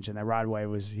cool to mention. That Rod Wave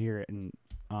was here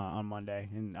on Monday,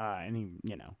 and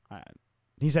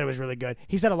he said it was really good.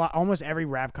 He said almost every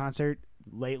rap concert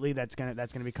lately that's gonna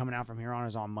be coming out from here on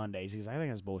is on Mondays. He's like, I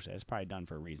think that's bullshit. It's probably done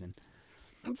for a reason.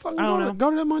 I don't know. Go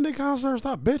to that Monday concert.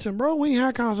 Stop bitching, bro. We ain't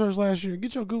had concerts last year.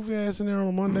 Get your goofy ass in there on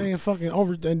a Monday and fucking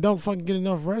don't fucking get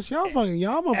enough rest. Y'all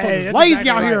motherfuckers lazy exactly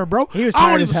out here, right. bro. He was I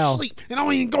tired don't as even hell. sleep and I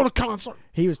don't even go to concert.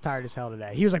 He was tired as hell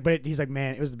today. He was like,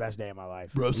 man, it was the best day of my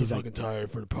life. Bro, I'm so He's fucking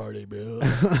tired for the party, bro.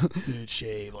 Dude,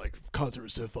 Shane, like, concert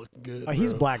was so fucking good. Oh,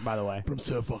 he's black, by the way. But I'm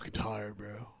so fucking tired,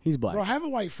 bro. He's black. Bro, have a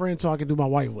white friend so I can do my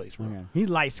white voice, bro. Okay. He's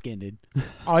light skinned.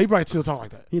 Oh, he probably still talk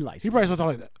like that. He probably still talk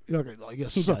like that. Okay, like,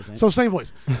 yes. He doesn't. So same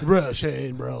voice. Bro,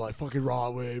 Shane, bro, like fucking raw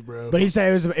way, bro. But he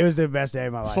said it was the best day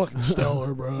of my It's life. fucking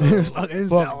stellar, bro. It was fucking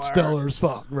stellar as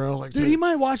fuck, bro. Like, Dude, he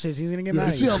might watch this. He's gonna get mad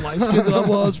at see you. how light skinned I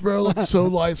was, bro? Like, so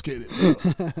light skinned.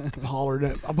 I'm hollering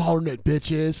at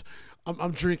bitches.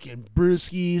 I'm drinking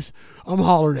brewskis. I'm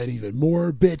hollering at even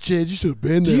more bitches. You should have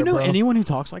been there. Do you know bro. anyone who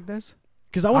talks like this?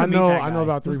 Because I want to meet that guy. I know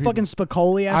about 3 The people. fucking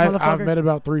Spicoli ass motherfucker. I've met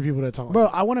about 3 people that talk. Bro,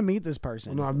 like I want to meet this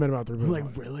person. no, I've met about 3 people. I'm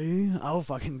like, really? I'll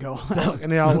fucking go.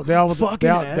 And they all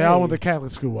went to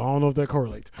Catholic school. I don't know if that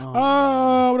correlates.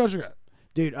 Oh, What else you got?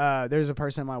 Dude, there's a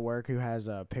person at my work who has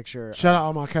a picture. Shout out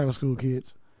all my Catholic school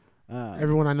kids. Everyone.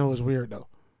 Everyone I know is weird though.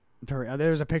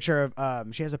 There's a picture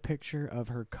of. She has a picture of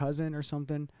her cousin or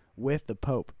something with the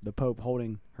Pope. The Pope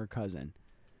holding her cousin.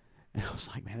 And I was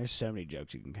like, man, there's so many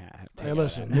jokes you can have. Hey,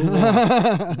 listen, move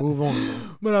on. Move on. Man.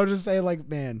 But I was just saying, like,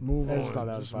 man, Move I on. just thought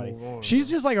that was Just funny. move on, She's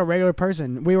just like a regular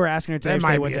person. We were asking her today. That if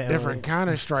might they be went a to different Italy. kind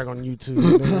of strike on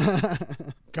YouTube.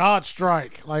 God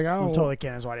strike. Like I I'm don't. totally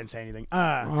kidding. That's why I didn't say anything.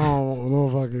 I don't know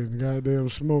if I can goddamn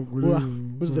smoke with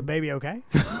him. Was the baby okay?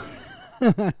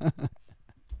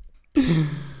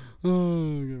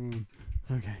 Oh, good one.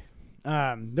 Okay.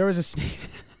 There was a snake.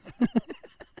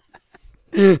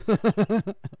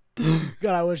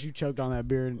 God, I wish you choked on that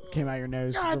beer and came out your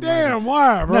nose. God damn,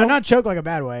 why, bro? No, not choke like a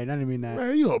bad way. I didn't mean that.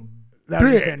 Man, you a That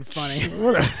would have bitch. been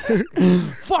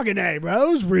funny. Fucking A, bro. That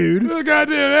was rude. You a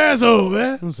goddamn asshole,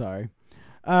 man. I'm sorry.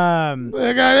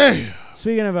 Goddamn.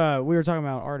 Speaking of, we were talking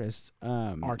about artists.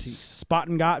 Artists. Spot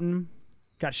and Gotten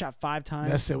got shot 5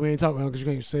 times. That's it. We ain't talking about him because you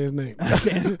can't even say his name.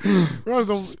 Bro,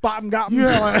 the Spot and Gotten.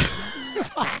 yeah,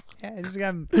 like, Yeah, I just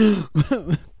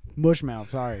got mush mouth.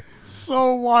 Sorry.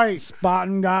 so white. Spot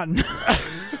and Gotten.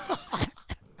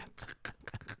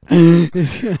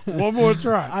 One more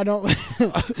try. I don't.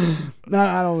 No,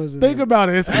 I don't listen. Think to it. about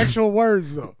it. It's actual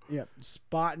words though. Yep.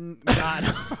 Spot and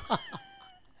Gotten.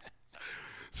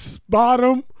 Spot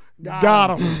him.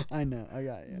 Got him. I know. I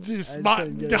got you. Just I spot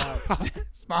couldn't get it got out.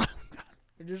 Spot.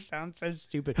 It just sounds so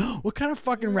stupid. What kind of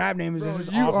fucking rap name is Bro, this?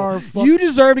 It's you awful. are fuck- You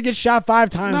deserve to get shot 5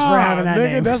 times for having that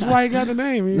nigga, name. that's why he got the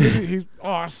name.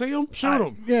 I see him, shoot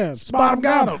him. Yeah. Spot him,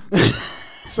 got him.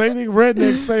 Same thing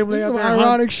rednecks say when they This out is there ironic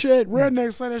hunting. shit.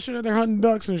 Rednecks say that shit out there hunting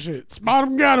ducks and shit. Spot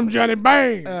him, got him, Johnny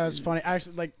Bang. It's funny.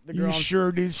 Actually, like the You girl,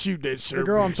 sure did shoot that shit. the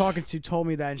girl I'm talking to told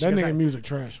me that. And she That goes, nigga music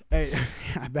trash. Hey,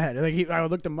 I bet. Like I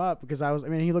looked him up because I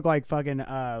mean, he looked like fucking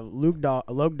Luke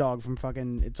Dog from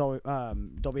fucking. It's always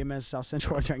WMS South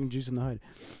Central drinking juice in the hood.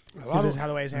 This is how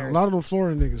the way his hair. A lot of them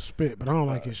Florida niggas spit, but I don't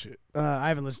like his shit. I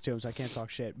haven't listened to him, so I can't talk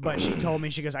shit. But she told me,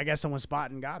 she goes, I guess someone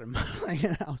spotted and got him. Like,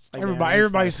 I was like,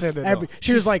 Everybody said that. though.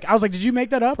 She was like, I was like, did you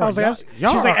make that up? Bro, I was like,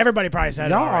 y'all she's like, are- everybody probably said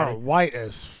it Y'all already. are white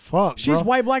as fuck. She's bro.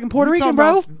 white, black, and Puerto You Rican, talking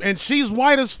bro. about- and she's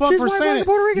white as fuck She's for white, saying black, it. and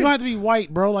Puerto Rican. You don't have to be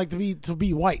white, bro. Like to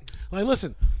be white. Like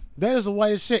listen, that is the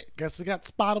whitest shit. Guess it got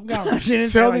spot him got. She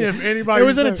didn't Tell say me like if anybody. It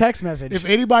was in a says- text message. If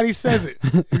anybody says it,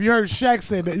 if you heard Shaq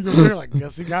say that, you can hear like,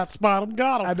 guess he got spot him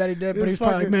got him. I bet he did, but It's he's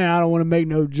probably like, fucking- man, I don't want to make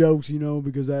no jokes,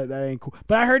 because that ain't cool.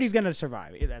 But I heard he's gonna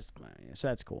survive. So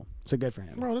that's cool. So good for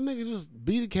him. Bro, the nigga just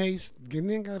beat a case, and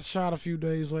then got shot a few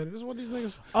days later. This is what these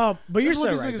niggas. Oh, but you're This is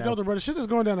what so these right. niggas go through, bro. The shit that's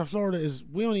going down in Florida is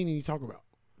we don't even need to talk about.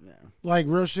 Yeah. Like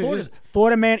real shit.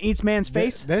 Florida man eats man's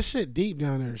face. That shit deep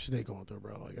down there. Shit they going through,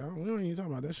 bro. Like we don't even talk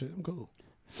about that shit. I'm cool.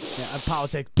 Yeah,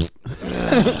 politics.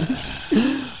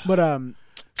 But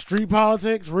Street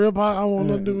politics, real politics. I want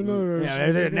nothing to do with none of that. Yeah,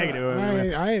 shit. there's a negative.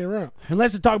 I ain't around.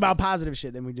 unless to talk about positive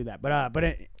shit, then we do that. But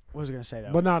what was I gonna say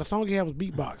though? But nah, the song he had was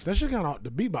beatbox. That shit kind of the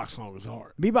beatbox song was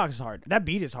hard. beatbox is hard. That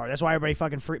beat is hard. That's why everybody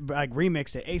fucking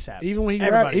remixed it ASAP. Even when he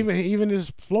rap, Everybody. even his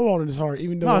flow on it is hard.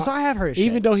 Even though No, so I have heard.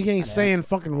 even though he I ain't know. saying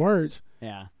fucking words.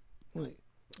 Yeah. Like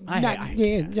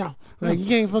Yeah. Like you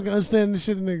can't fucking understand the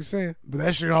shit the niggas saying. But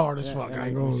that shit hard as fuck. I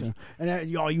ain't gonna hold you. And that,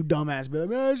 y'all, you dumbass, be like,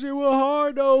 man, that shit was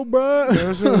hard though, bro. Yeah,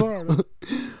 that shit was hard. Though.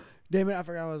 Damn it, I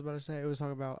forgot what I was about to say. It was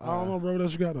talking about. I don't know, bro. What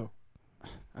else you got though?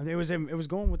 I think it was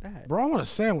going with that. Bro, I want a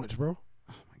sandwich, bro.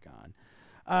 Oh my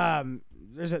god.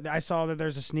 I saw that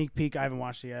there's a sneak peek. I haven't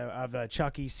watched it yet, of the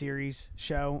Chucky series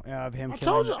show of him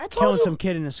killing some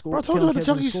kid in a school. Bro, I told you about the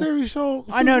Chucky series show.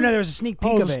 I know, there was a sneak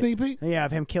peek of it. Sneak peek? Yeah,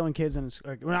 of him killing kids in.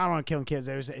 Well, I don't know, killing kids.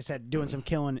 It said doing some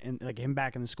killing and like him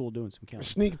back in the school doing some killing. A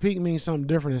sneak peek means something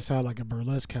different inside like a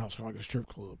burlesque house or like a strip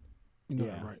club. You know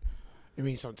that, right? It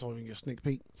means something totally. You get a sneak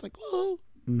peek. It's like, oh,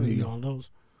 you on those.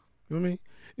 You know what I mean?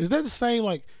 Is that the same?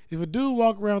 Like, if a dude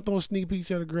walk around throwing sneak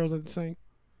peeks at a girl, is that the same?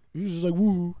 You just like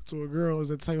woo to a girl. Is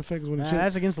that the same effect as when a chick?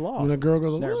 That's against the law. When a girl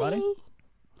goes, there, woo. Buddy.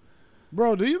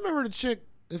 Bro, do you remember the chick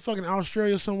in fucking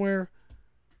Australia somewhere?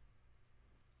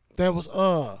 That was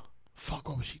fuck.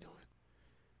 What was she doing?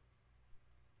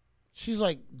 She's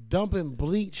like dumping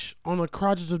bleach on the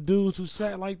crotches of dudes who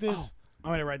sat like this. Oh,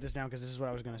 I'm gonna write this down because this is what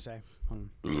I was gonna say.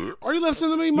 Are you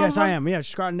listening to me, motherfucker? Yes, I am. Yeah,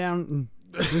 squatting down.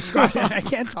 I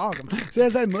can't talk. See,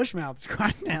 that's that mush mouth.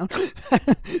 Squatting down,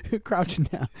 crouching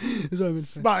down. Is what I've been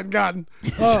saying. Spot and gotten.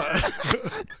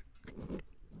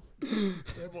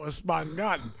 That boy spot and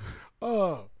gotten.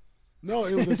 No,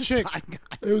 it was a chick.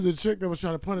 It was a chick that was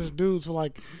trying to punish dudes for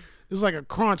like, it was like a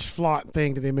crunch flot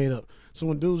thing that they made up. So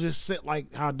when dudes just sit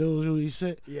like how dudes usually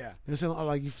sit, they sit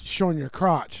like you showing your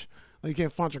crotch, like you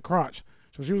can't flaunt your crotch.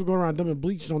 So she was going around dumping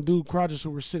bleach on dude crotches who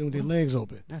were sitting with their legs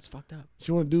open. That's fucked up.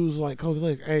 She wanted dudes like close their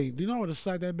legs. Hey, do you know what to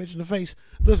slap that bitch in the face?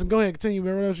 Listen, go ahead, continue.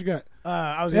 What else you got?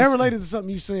 That related to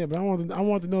something you said, but I wanted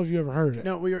to know if you ever heard it.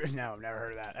 No, I've never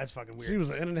heard of that. That's fucking weird. She was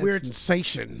an internet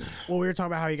sensation. Well, we were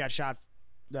talking about how he got shot.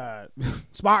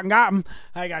 Spot and got him.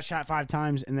 How he got shot 5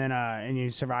 times and then and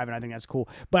he's surviving. I think that's cool.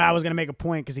 But I was gonna make a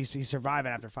point because he's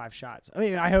surviving after 5 shots. I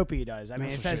mean, I hope he does. I mean,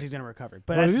 it says he's gonna recover.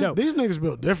 But that's dope. These niggas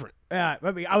built different. I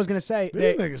was gonna say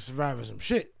these niggas surviving some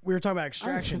shit. We were talking about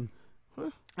Extraction.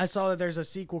 I saw that there's a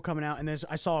sequel coming out, and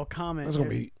I saw a comment. That's gonna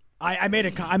be. I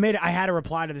had a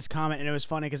reply to this comment, and it was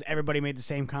funny because everybody made the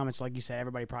same comments. Like you said,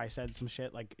 everybody probably said some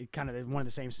shit like kind of one of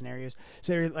the same scenarios.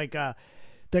 So they're like.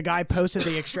 The guy posted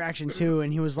the Extraction 2,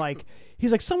 and he's like,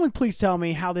 someone please tell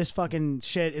me how this fucking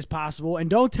shit is possible, and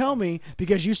don't tell me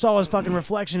because you saw his fucking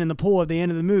reflection in the pool at the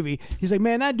end of the movie. He's like,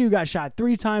 man, that dude got shot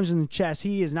 3 times in the chest.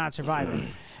 He is not surviving.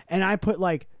 And I put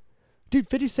like, dude,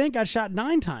 50 Cent got shot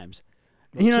 9 times.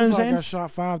 You know what I'm saying? Got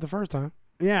shot 5 the first time.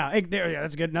 Yeah,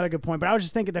 that's good. Another good point. But I was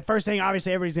just thinking the first thing,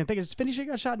 obviously, everybody's gonna think is 50 Cent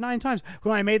got shot 9 times.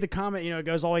 When I made the comment, it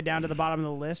goes all the way down to the bottom of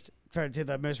the list to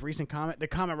the most recent comment. The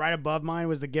comment right above mine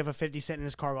was the gif of 50 Cent in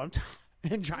his car going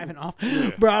and driving off.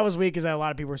 Yeah. Bro, I was weak because a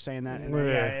lot of people were saying that. And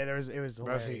it was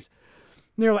hilarious.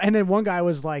 And then one guy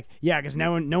was like, yeah, because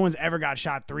no one's ever got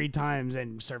shot 3 times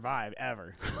and survived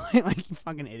ever. Like you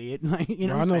fucking idiot. Like, you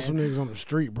know. Bro, I know some niggas on the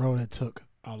street, bro, that took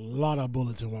a lot of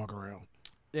bullets to walk around.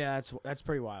 Yeah, that's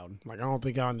pretty wild. Like I don't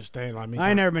think I understand. Like, I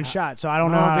ain't never been shot, so I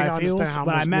don't know how it feels. But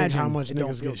I imagine how much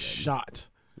niggas get shot.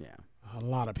 Yeah, a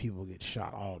lot of people get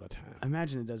shot all the time. I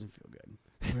imagine it doesn't feel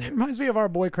good. It reminds me of our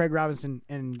boy Craig Robinson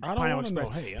and Pineapple Express.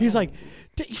 Hey, he's like,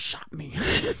 you shot me.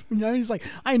 He's like,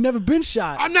 I ain't never been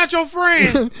shot. I'm not your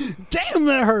friend. Damn,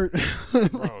 that hurt.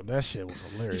 Bro, that shit was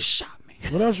hilarious. You shot me.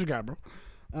 What else you got, bro?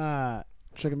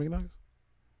 Chicken McNuggets.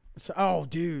 So, oh,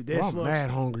 dude, I'm mad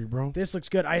hungry, bro. This looks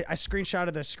good. I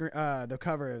screenshotted the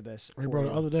cover of this. Hey, bro,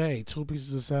 the other day, 2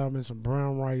 pieces of salmon, some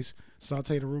brown rice,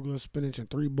 sauteed arugula, spinach, and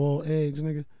 3 boiled eggs,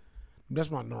 nigga. That's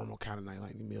my normal kind of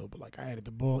nightly meal, but like I added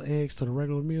the boiled eggs to the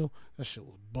regular meal. That shit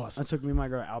was busting. I took me and my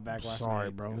girl Outback last night.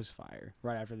 Sorry, bro. It was fire.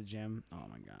 Right after the gym. Oh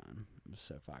my god, it was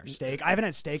so fire. Steak. I haven't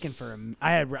had steak in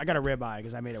I got a ribeye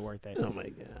because I made it worth it. Oh my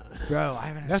god, bro, I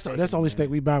haven't had steak. That's the only steak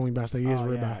we buy when we buy steak. Is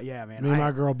ribeye. Yeah, man. Me and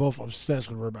my girl both obsessed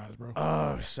with ribeyes, bro.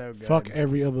 Oh, so good. Fuck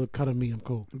every other cut of meat. I'm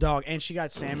cool. Dog, and she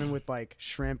got salmon with like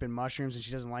shrimp and mushrooms, and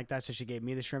she doesn't like that, so she gave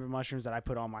me the shrimp and mushrooms that I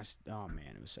put on my. Oh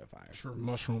man, it was so fire. Shrimp,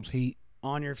 mushrooms, heat.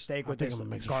 On your steak with this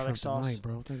garlic sauce, tonight,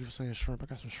 bro. Thank you for saying shrimp. I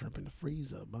got some shrimp in the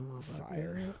freezer, bro.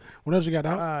 Fire. What else you got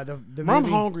out? I'm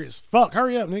hungry as fuck.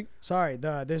 Hurry up, Nick. Sorry,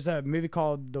 there's a movie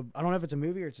called I don't know if it's a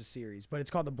movie or it's a series, but it's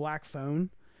called The Black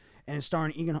Phone, and it's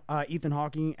starring Ethan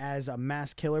Hawke as a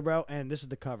mass killer, bro. And this is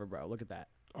the cover, bro. Look at that.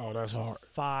 Oh, that's hard.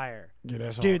 Fire. Yeah,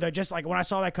 that's hard. Dude, just like when I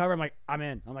saw that cover, I'm like, I'm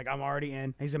in. I'm like, I'm already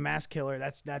in. He's a mask killer.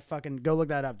 That fucking, go look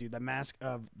that up, dude. The mask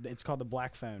of, it's called The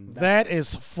Black Phone. That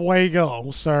is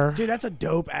fuego, sir. Dude, that's a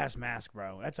dope ass mask,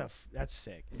 bro. That's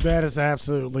sick. That is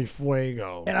absolutely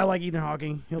fuego. And I like Ethan Hawke.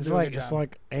 It's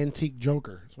like antique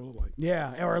Joker. That's what it like.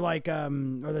 Yeah, or like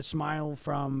or the smile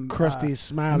from Krusty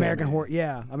Smile. American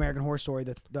Horror Story,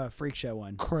 the freak show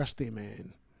one. Krusty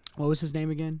man. What was his name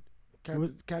again?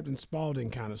 Captain Spaulding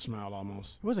kind of smiled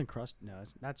almost. It wasn't Crust. No,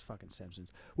 that's fucking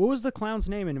Simpsons. What was the clown's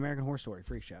name in American Horror Story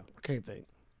Freak Show? I can't think.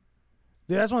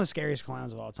 Dude, that's one of the scariest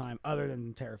clowns of all time, other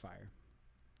than Terrifier.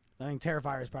 I think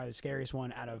Terrifier is probably the scariest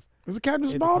one out of. Is it Captain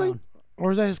Spaulding?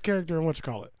 Or is that his character and what you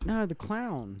call it? No, the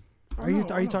clown. Are you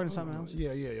talking to something else?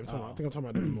 Yeah. I think I'm talking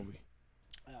about the movie.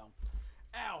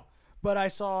 Ow. But I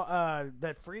saw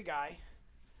that Free Guy.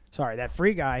 Sorry, that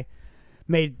Free Guy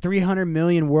made $300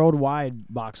 million worldwide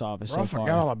box office Bro, so far. I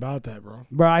forgot all about that, bro.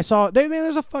 Bro, I saw.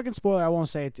 There's a fucking spoiler. I won't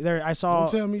say it. There, I saw.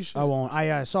 Don't tell me shit. I won't.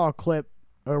 I saw a clip,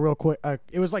 real quick.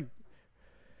 It was like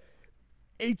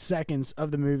 8 seconds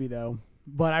of the movie though,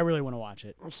 but I really want to watch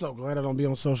it. I'm so glad I don't be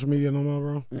on social media no more,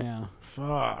 bro. Yeah.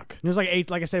 Fuck. It was like 8.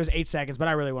 Like I said, it was 8 seconds, but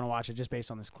I really want to watch it just based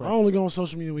on this clip. I only go on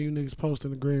social media when you niggas post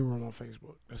in the green room on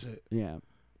Facebook. That's it. Yeah.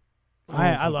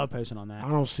 I love posting on that. I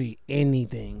don't see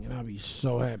anything, and I'll be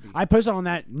so happy. I posted on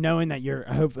that knowing that you're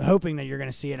hoping that you're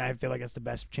gonna see it. And I feel like it's the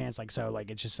best chance. Like so, like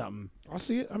it's just something. I'll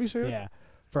see it. I'll be serious. Yeah,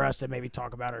 for us to maybe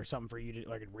talk about or something for you to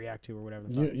like react to or whatever.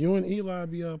 The fuck. You and Eli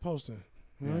be posting.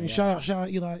 Yeah. Shout out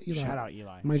Eli. Shout out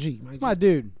Eli. My G. My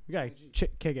dude. We gotta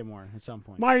kick it more at some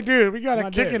point. My dude. We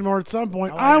gotta kick it more at some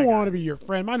point. I want to be your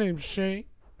friend. My name's Shane.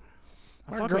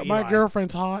 My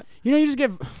girlfriend's hot. You know, you just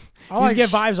give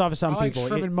vibes off of some people.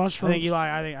 Shrimp and mushrooms. I think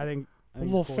Eli. I think a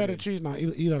little feta cheese. Nah,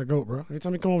 Eli the goat, bro. Every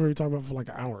time you come over, we talk about it for like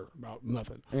an hour about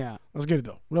nothing. Yeah. Let's get it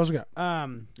though. What else we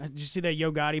got? Did you see that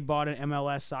Yo Gotti bought an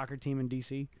MLS soccer team in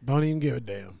DC? Don't even give a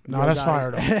damn. No, that's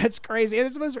fire though. That's crazy.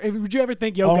 Would you ever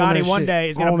think Yo Gotti one day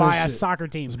is gonna buy a soccer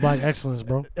team? It's black excellence,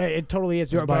 bro. It totally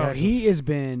is, bro. He has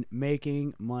been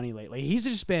making money lately. He's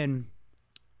just been.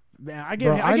 Man, I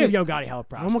give Yo Gotti hella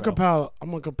props. I'm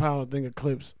gonna compile a thing of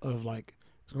clips of like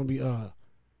it's gonna be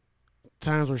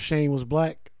times where Shane was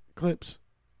black clips.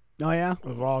 Oh yeah,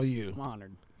 of all you. I'm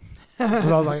honored.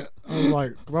 Cause I was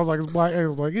like, it's black. I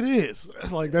was like, it is.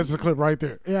 Like that's the clip right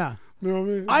there. Yeah, you know what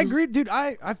I mean. I agree, dude.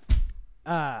 I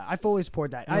fully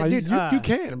support that. Dude, you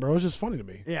can, bro. It's just funny to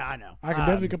me. Yeah, I know. I can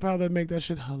definitely compile that, and make that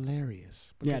shit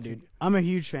hilarious. But yeah, dude. I'm a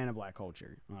huge fan of black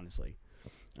culture, honestly.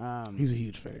 He's a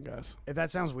huge fan, guys. If that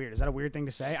sounds weird, is that a weird thing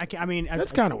to say? I mean,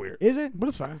 that's kind of weird. Is it? But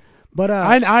it's fine. But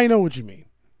I know what you mean.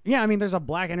 Yeah, I mean, there's a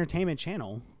black entertainment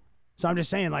channel, so I'm just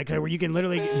saying, like, where you can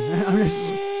literally.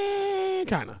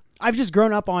 Kind of. I've just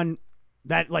grown up on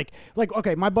that, like,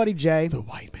 okay, my buddy Jay. The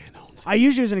white man owns it. I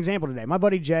used you as an example today. My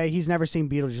buddy Jay, he's never seen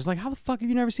Beetlejuice. Like, how the fuck have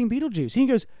you never seen Beetlejuice? He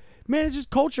goes, man, it's just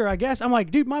culture, I guess. I'm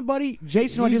like, dude, my buddy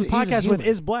Jason, who I do the podcast with,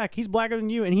 is black. He's blacker than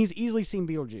you, and he's easily seen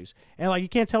Beetlejuice. And like, you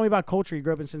can't tell me about culture. You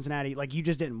grew up in Cincinnati, like you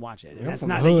just didn't watch it. And that's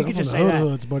not. You can just say that.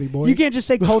 Hoods, buddy boy. You can't just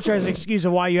say culture as an excuse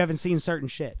of why you haven't seen certain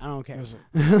shit. I don't care. Listen,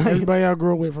 everybody I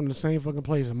grew up with from the same fucking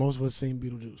place, and most of us seen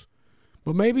Beetlejuice.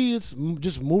 But maybe it's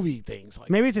just movie things. Like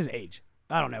maybe it's his age.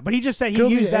 I don't know. But he just said he could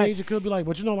used be that. Age, it could be like,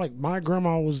 but you know, like my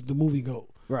grandma was the movie goat.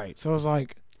 Right. So it's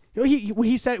like.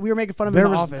 He said we were making fun of him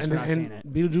in the office for not seeing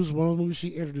it. Beetlejuice was one of the movies she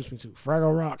introduced me to.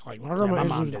 Fraggle Rock, like my grandma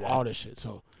introduced me to all this shit.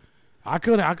 So I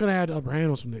could have had the upper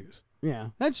hand on some niggas. Yeah,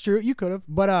 that's true. You could have,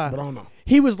 but I don't know.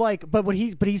 He was like, but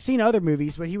he's seen other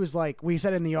movies. But he was like, we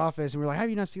said it in the office, and we were like, have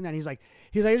you not seen that? And he's like,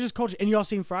 it's just culture. And y'all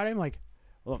seen Friday? I'm like,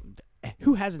 well,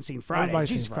 who hasn't seen Friday? Everybody's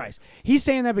Jesus seen Christ. He's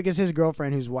saying that because his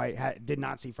girlfriend, who's white, did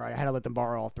not see Friday. I had to let them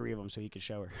borrow all 3 of them so he could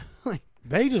show her.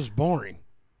 They just boring.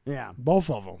 Yeah, both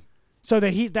of them. So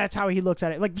that's how he looks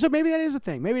at it. Like, so maybe that is a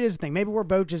thing. Maybe it is a thing. Maybe we're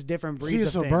both just different breeds of things.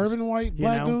 Is he a suburban white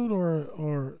black dude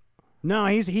or? No,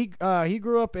 he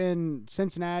grew up in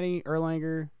Cincinnati,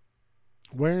 Erlanger.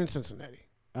 Where in Cincinnati?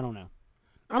 I don't know.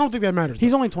 I don't think that matters.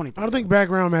 He's only 23. I don't think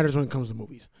background matters when it comes to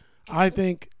movies. I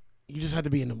think you just have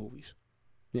to be in the movies.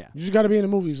 Yeah, you just got to be in the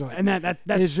movies. Like, and that's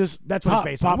what it's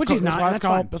based on. Which he's not. That's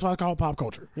why it's called pop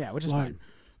culture. Yeah, which is like, fine.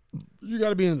 You got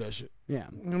to be into that shit. Yeah,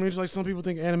 I mean, it's like some people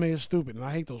think anime is stupid, and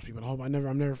I hate those people. I'm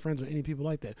never friends with any people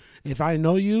like that. If I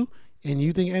know you and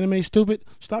you think anime is stupid,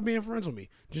 stop being friends with me.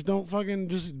 Just don't fucking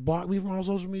just block me from all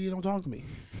social media. Don't talk to me.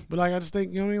 But like, I just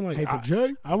think, you know what I mean? Like, hey, for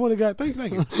Jay, I wouldn't have got. Thank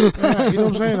you. You know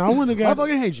what I'm saying? I wouldn't have got. I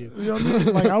fucking hate you. You know what I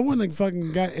mean? Like, I wouldn't have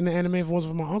fucking got into anime if it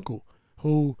wasn't for my uncle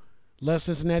who left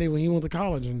Cincinnati when he went to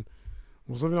college and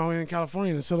was living out here in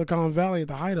California in Silicon Valley at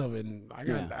the height of it, and I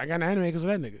got an anime because of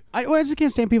that nigga. I just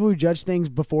can't stand people who judge things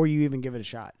before you even give it a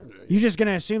shot. You're just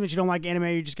gonna assume that you don't like anime.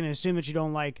 You're just gonna assume that you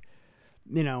don't like,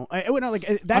 you know. I feel like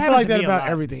that about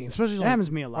everything, especially that happens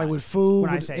to me a lot. Like with food,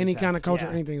 when with any kind of culture,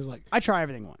 anything is like. I try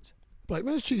everything once. Like,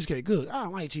 man, this cheesecake good. I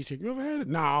don't like cheesecake. You ever had it?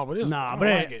 No,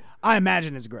 but I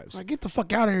imagine it's gross. Like, get the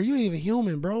fuck out of here. You ain't even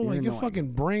human, bro. Like, your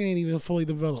fucking brain ain't even fully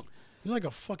developed. You're like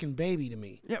a fucking baby to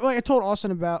me. Yeah, like I told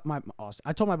Austin about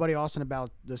I told my buddy Austin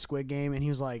about the Squid Game, and he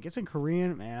was like, "It's in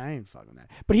Korean, man. I ain't fucking that."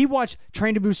 But he watched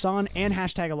Train to Busan and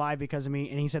 #Alive because of me,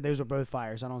 and he said those were both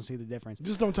fires. I don't see the difference.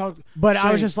 Just don't talk. But Shane,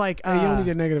 I was just like, hey, you don't need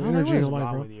that negative I was like, energy in what is your life,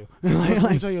 wrong bro. with you?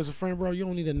 Let me tell you, as a friend, bro, you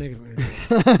don't need that negative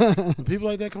energy. When people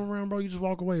like that come around, bro, you just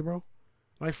walk away, bro.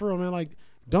 Like for real, man. Like,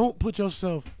 don't put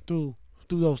yourself through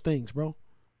those things, bro.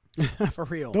 For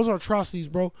real. Those are atrocities,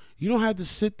 bro. You don't have to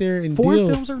sit there and Foreign deal.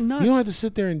 films are nuts. You don't have to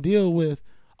sit there and deal with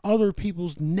other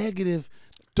people's negative,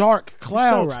 dark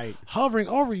clouds hovering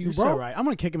over you, You're bro. so right. I'm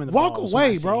gonna kick him in the Walk balls. away,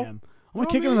 when I see bro. him. I'm gonna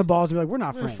kick him in the balls and be like, "We're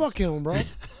not Man, friends." fuck him, bro.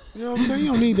 You know what I'm saying?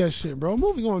 You don't need that shit, bro.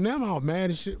 Moving on. Now I'm all mad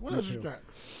and shit. What else you got?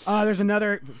 There's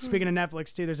another. Speaking of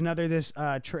Netflix too, there's another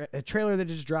a trailer that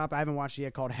just dropped. I haven't watched it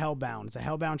yet, called Hellbound. It's a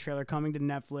Hellbound trailer coming to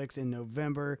Netflix in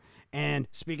November. And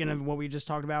speaking of what we just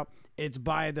talked about, it's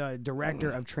by the director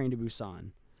of Train to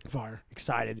Busan. Fire.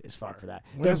 Excited as fuck for that.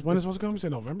 When is supposed to come? You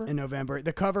said November? In November.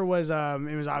 The cover was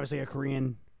it was obviously a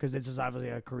Korean, because this is obviously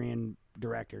a Korean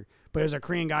director, but it was a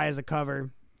Korean guy as the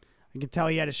cover. You can tell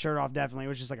he had his shirt off. Definitely, it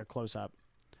was just like a close up.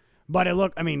 But it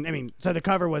looked, I mean, so the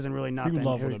cover wasn't really nothing. You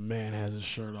love when a man has his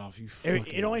shirt off.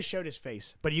 It only showed his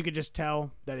face, but you could just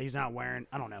tell that he's not wearing.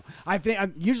 I don't know. I think I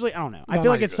don't know. I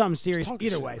feel like it's something serious.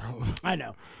 Either way, I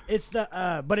know it's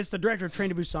but it's the director of Train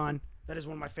to Busan. That is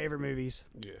one of my favorite movies.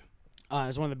 Yeah,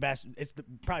 it's one of the best. It's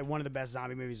probably one of the best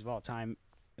zombie movies of all time.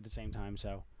 At the same time,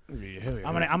 so yeah, hell yeah.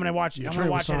 I'm gonna watch. I'm gonna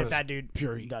watch it if that dude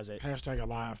pure heat. does it.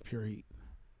 #alive pure heat.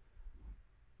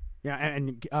 Yeah,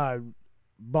 and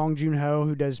Bong Joon-ho,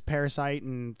 who does Parasite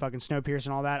and fucking Snowpiercer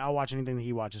and all that, I'll watch anything that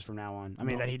he watches from now on. I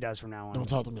mean, that he does from now on. Don't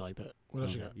talk to me like that. What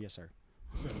else you got? Yes, sir.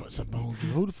 What's up, Bong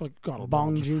Joon? Who the fuck you call him?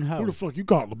 Bong Joon-ho. Who the fuck you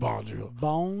call him Bong Joon?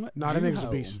 Bong Nah, that nigga's a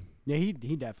beast. Yeah, he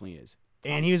definitely is.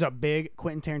 And he was a big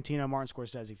Quentin Tarantino, Martin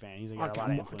Scorsese fan. He's got a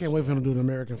lot of influence. I can't wait for him to do an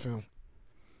American film.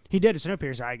 He did a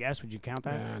Snowpiercer, I guess. Would you count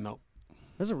that? Nah, no.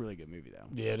 That's a really good movie, though.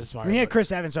 Yeah, that's fine. I mean, he had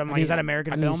Chris Evans, so I'm like, is that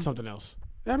American film? I need something else.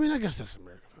 I mean, I guess that's an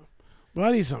American film. But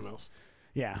I need something else.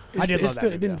 Yeah, I did love that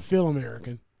movie, it didn't feel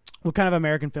American. What kind of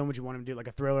American film would you want him to do? Like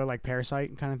a thriller, like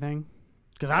Parasite kind of thing?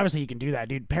 Because obviously he can do that,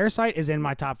 dude. Parasite is in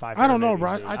my top 5. I don't know,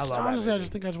 movies, bro. Honestly, I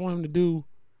just think I just want him to do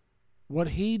what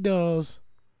he does.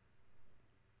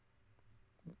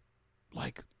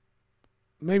 Like,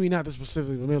 maybe not this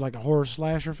specifically, but maybe like a horror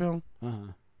slasher film,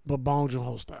 but Bong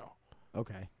Joon-ho style.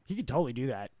 Okay, he could totally do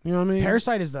that. You know what I mean?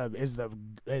 Parasite is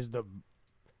the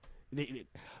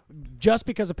just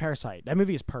because of Parasite, that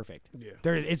movie is perfect. Yeah,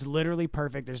 it's literally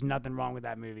perfect. There's nothing wrong with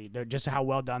that movie. Just how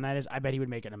well done that is. I bet he would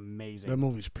make it amazing. That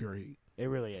movie's pure heat. It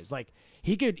really is. Like,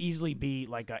 he could easily be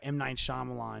like a M. Night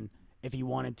Shyamalan if he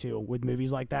wanted to, with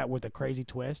movies like that with a crazy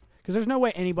twist. Because there's no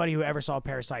way anybody who ever saw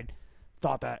Parasite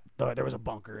thought that there was a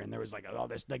bunker and there was like all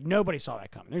this. Like, nobody saw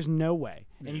that coming. There's no way.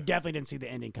 And you definitely didn't see the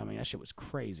ending coming. That shit was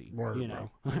crazy. Word, you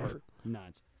know,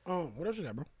 nuts. What else you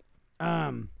got, bro?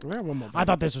 I got one more. I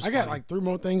thought this was. I got like 3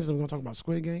 more things, and we're gonna talk about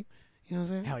Squid Game. You know what I'm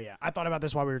saying? Hell yeah! I thought about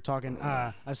this while we were talking.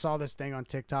 I saw this thing on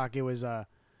TikTok. It was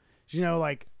you know,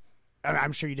 like,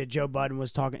 I'm sure you did. Joe Budden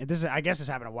was talking. I guess this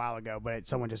happened a while ago, but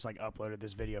someone just like uploaded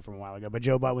this video from a while ago. But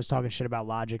Joe Budden was talking shit about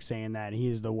Logic, saying that he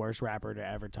is the worst rapper to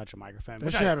ever touch a microphone.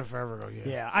 That shit happened forever ago.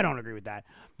 Yeah, I don't agree with that.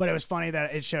 But it was funny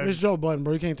that it showed. It's Joe Budden,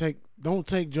 bro. You can't don't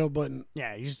take Joe Budden.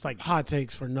 Yeah, he's just like hot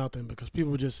takes for nothing because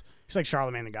people just. He's like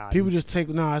Charlamagne the God. People just take.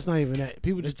 No, it's not even that.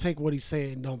 People just take what he's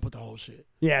saying and don't put the whole shit.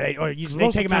 Yeah, they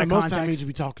take him out of context. Most time he just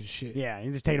be talking shit. Yeah,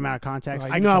 you just take him out of context.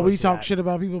 Like, you know how we talk shit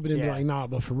about people, but then be like, nah,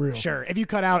 but for real. Sure, if you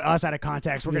cut out us out of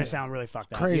context, we're gonna sound really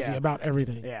fucked up. Crazy about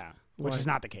everything. Yeah, which is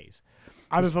not the case.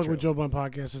 I've been fucking with Joe Budden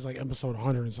podcast since like episode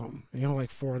 100 and something. And like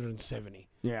 470.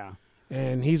 Yeah,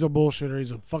 and he's a bullshitter.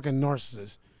 He's a fucking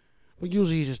narcissist. But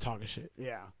usually he's just talking shit.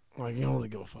 Yeah. Like, you don't really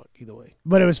give a fuck either way.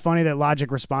 But it was funny that Logic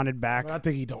responded back. But I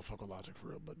think he don't fuck with Logic for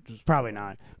real, but just probably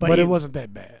not. But it wasn't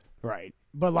that bad. Right.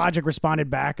 But Logic responded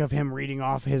back of him reading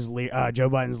off his Joe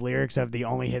Budden's lyrics of the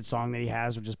only hit song that he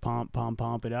has, which is Pump, Pump,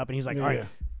 Pump It Up. And he's like, all right,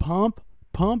 pump,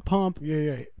 pump, pump.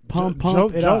 Yeah. Pump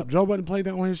it up. Joe Budden played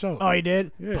that on his show. Oh, he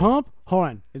did? Yeah. Pump? Hold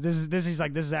on. He's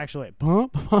like, this is actually it.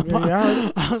 Pump, pump, pump.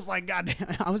 Yeah, I was like, God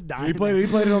damn, I was dying. He played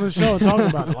it on the show and talking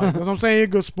about it. Like, that's what I'm saying. He's a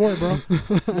good sport, bro.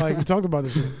 Like, he talked about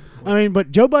this shit. I mean,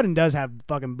 but Joe Budden does have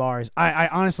fucking bars. I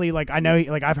honestly, like, I know,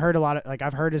 I've heard a lot of, like,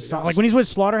 I've heard his song. Like, when he's with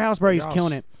Slaughterhouse, bro, he's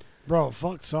killing it. Bro,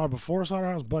 fuck before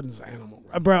Slaughterhouse, Budden's an animal,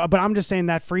 bro. Bro, but I'm just saying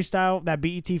that freestyle, that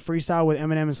BET freestyle with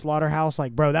Eminem and Slaughterhouse,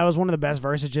 like, bro, that was one of the best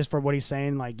verses just for what he's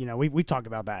saying. Like, you know, we talked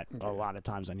about that a lot of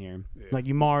times on here. Yeah. Like,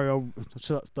 you Mario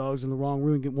thugs in the wrong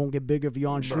room won't get bigger if you're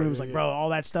on shrooms. Like, bro, all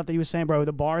that stuff that he was saying, bro,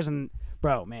 the bars and,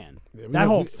 bro, man, that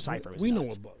whole cipher was nuts. We know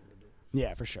what Budden would do.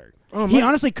 Yeah, for sure. He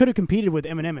honestly could have competed with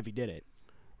Eminem if he did it.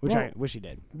 which Bro. I wish he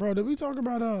did. Bro, did we talk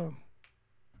about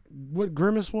what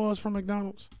Grimace was from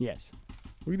McDonald's? Yes.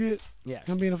 We did. Yes.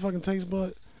 Him being a fucking taste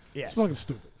bud. Yes. It's fucking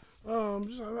stupid.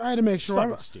 I had to make sure.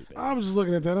 Fucking stupid. I was just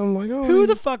looking at that. I'm like, oh, Who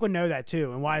the fuck would know that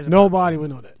too? And why is it nobody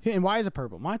would know that. purple? And why is it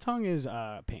purple? My tongue is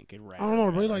pink and red. I don't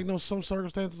know, but like, no, some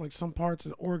circumstances, like some parts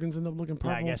and organs end up looking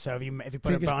purple. Yeah, I guess so. If you put it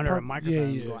Pinkish under a purple.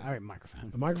 microphone, Yeah. all right, microphone.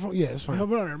 The microphone, yeah, it's fine.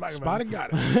 Put it under a microphone. Spotted got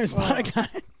it. Spotted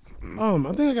got it.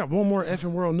 I think I got one more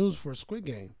effing world news for a Squid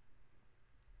Game.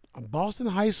 A Boston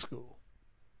high school.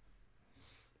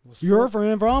 Your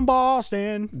friend from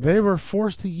Boston. They were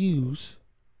forced to use,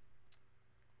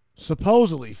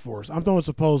 supposedly forced, I'm throwing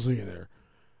supposedly in there,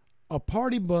 a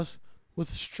party bus with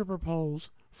stripper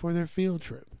poles for their field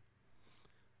trip.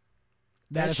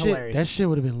 That is shit, hilarious. That shit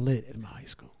would have been lit in my high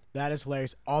school. That is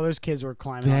hilarious. All those kids were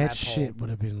climbing on That that pole. shit would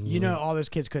have been lit. You know, all those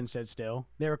kids couldn't sit still.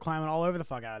 They were climbing all over the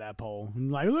fuck out of that pole. And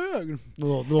like, look.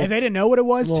 Little, If they didn't know what it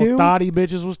was, little too. thotty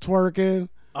bitches was twerking.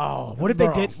 Oh, what if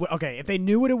they did? Okay, if they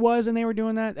knew what it was and they were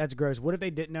doing that, that's gross. What if they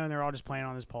didn't know and they're all just playing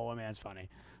on this pole? I mean, that's funny.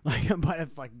 Like, but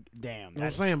if, like, damn. I'm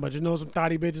saying, but you know, some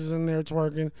thotty bitches in there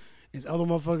twerking. There's other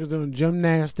motherfuckers doing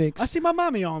gymnastics. I see my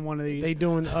mommy on one of these. They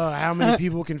doing how many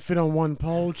people can fit on one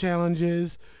pole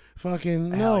challenges.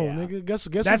 Fucking Hell no, yeah. nigga. Guess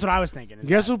That's what I was thinking.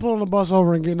 Guess who pulling the bus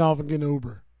over and getting off and getting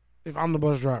Uber? If I'm the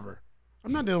bus driver,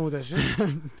 I'm not dealing with that shit. You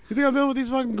think I'm dealing with these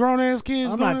fucking grown ass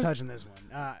kids? I'm not touching this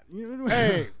one.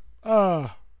 Hey,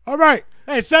 all right.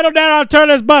 Hey, settle down. I'll turn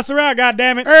this bus around. God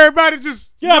damn it! Everybody,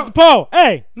 just Get off the pole.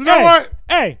 Hey, you know what?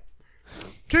 Hey,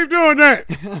 Keep doing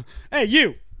that. hey,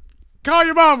 you. Call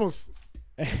your mamas.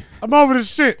 I'm over this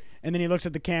shit. And then he looks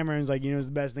at the camera and is like, you know, what's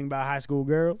the best thing about high school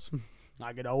girls?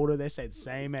 I get older, they say the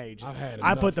same age. I've had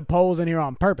I enough. put the poles in here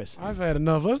on purpose. I've had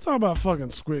enough. Let's talk about fucking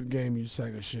Squid Game, you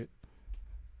sack of shit.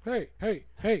 Hey,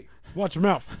 watch your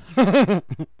mouth.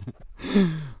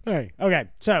 Hey, okay.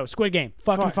 So Squid Game,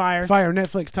 fucking fire. Fire,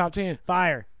 Netflix top 10.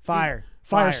 Fire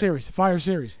Series.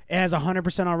 It has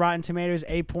 100% on Rotten Tomatoes,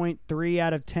 8.3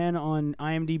 out of 10 on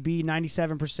IMDb,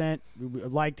 97%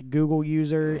 liked Google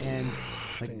user, and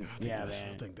I think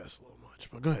that's a little much,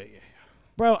 but go ahead. Yeah.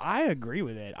 bro, I agree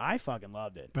with it. I fucking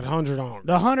loved it. But 100 on.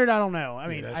 The 100, I don't know. I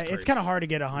mean, that's it's crazy. kind of hard to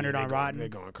get 100 on Rotten. They're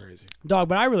going crazy. Dog,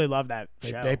 but I really love that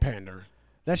show. They pander.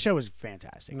 That show was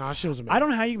fantastic. Nah, shit was amazing. I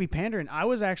don't know how you can be pandering. I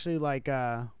was actually like,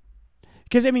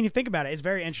 because I mean, you think about it, it's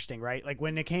very interesting, right? Like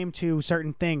when it came to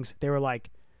certain things, they were like,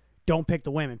 don't pick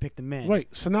the women, pick the men. Wait,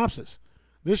 synopsis.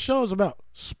 This show is about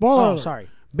spoiler. Oh, alert. sorry.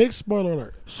 Big spoiler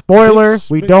alert. Spoiler,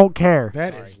 we don't care.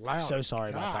 That Sorry. is loud. So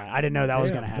sorry about God that. I didn't know that was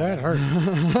damn, going to happen. That hurt.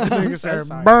 Nigga So said,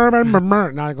 sorry.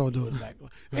 burn. Not going to do it back.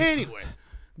 Anyway,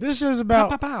 this shit is about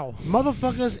Pow, pow, pow.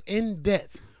 motherfuckers in debt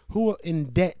who are in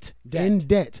debt,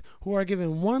 who are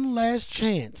given one last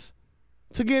chance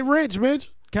to get rich, bitch,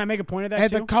 Can I make a point of that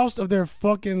at too? the cost of their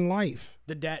fucking life.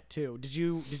 The debt too. Did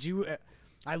you?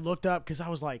 I looked up because I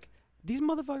was like, these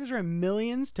motherfuckers are in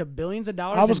millions to billions of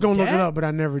dollars. I was going to look it up, but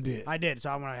I never did. I did,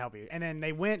 so I want to help you. And then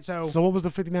they went so what was the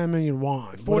 59 million won?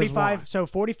 What is 45. won? So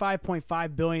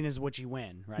 45.5 billion is what you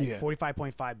win, right? Yeah.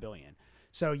 45.5 billion.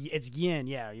 So it's yen,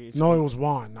 yeah. It's No, it was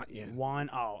won, not yen. won.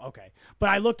 Oh, okay. But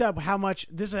I looked up how much.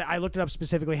 I looked it up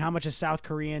specifically. How much is South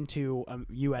Korean to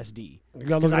USD? You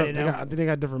gotta look it I up. didn't know. I think they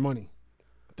got different money.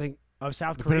 I think Of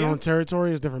South depending Korea. on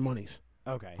territory, it's different monies.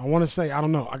 Okay. I want to say, I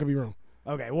don't know. I could be wrong.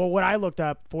 Okay. Well, what I looked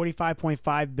up,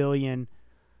 45.5 billion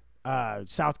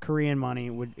South Korean money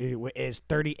is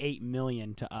 38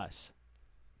 million to us.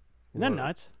 Isn't that Word.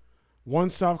 nuts? One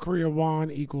South Korea won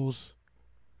equals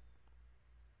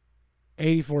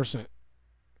 84 cents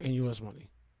in U.S. money.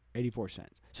 84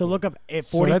 cents. So look up at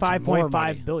So that's more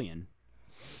money. 45.5 billion.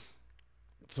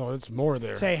 So it's more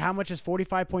there. Say how much is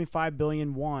 45.5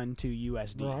 billion won to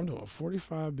USD? Bro, I'm doing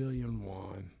 45 billion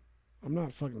won. I'm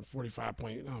not fucking 45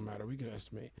 point. It don't matter. We can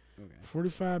estimate. Okay.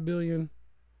 45 billion.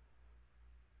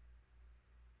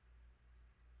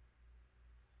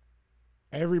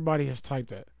 Everybody has typed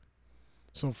that.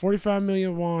 So 45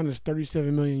 million won is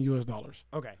 37 million US dollars.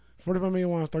 Okay. 45 million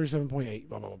won is 37.8.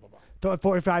 Blah, blah, blah, blah, blah.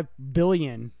 45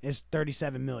 billion is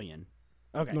 37 million.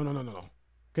 Okay. No.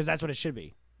 Because that's what it should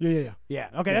be. Yeah. Yeah.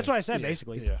 Okay. Yeah, That's what I said yeah,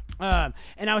 basically. Yeah.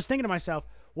 And I was thinking to myself,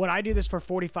 would I do this for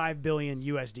 45 billion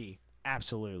USD?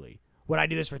 Absolutely. Would I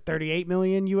do this for 38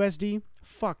 million USD?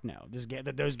 Fuck no.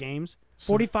 Those games,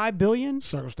 45 billion.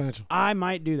 Circumstantial. I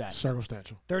might do that.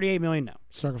 Circumstantial. 38 million, no.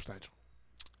 Circumstantial.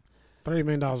 $38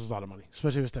 million is a lot of money,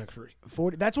 especially if it's tax free.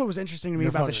 40. That's what was interesting to me You're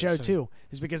about the fucking show insane. too,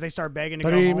 is because they start begging to go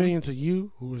 38 home. million to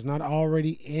you, who is not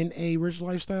already in a rich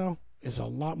lifestyle, is a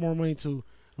lot more money to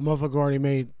A motherfucker already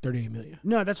made $38 million.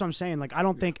 No, that's what I'm saying. Like, I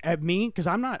don't think at me, because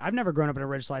I've never grown up in a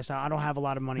rich lifestyle. I don't have a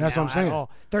lot of money. That's now what I'm saying. at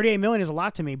all. $38 million is a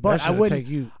lot to me, but That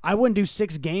I wouldn't do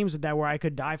 6 games with that where I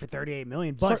could die for $38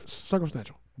 million. But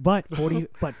circumstantial. but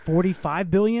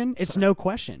 45 billion, it's no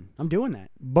question. I'm doing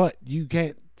that. But you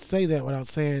can't say that without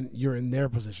saying you're in their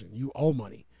position. You owe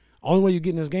money. Only way you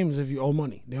get in this game is if you owe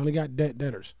money. They only got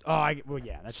debtors. Oh, well,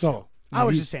 yeah, that's so. true. I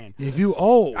was just saying. If you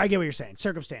owe, I get what you're saying.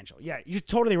 Circumstantial. Yeah, you're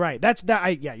totally right.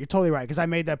 Yeah, you're totally right. Because I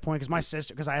made that point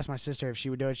because I asked my sister if she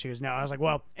would do it. She goes, no. I was like,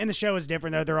 well, in the show it's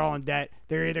different though. They're all in debt.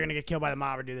 They're either gonna get killed by the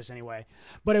mob or do this anyway.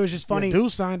 But it was just funny. Yeah,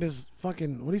 dude signed his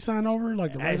fucking what he signed over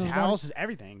like the his house is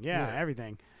everything. Yeah,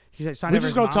 everything. He said signed we over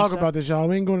just his gonna talk stuff. about this, y'all.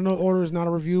 We ain't going to no order. It's not a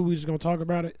review. We just gonna talk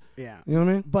about it. Yeah, you know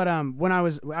what I mean. But when I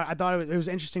thought it was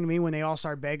interesting to me when they all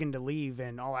started begging to leave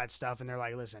and all that stuff, and they're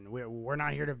like, listen, we're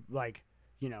not here to like.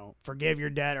 Forgive your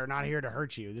debt or not here to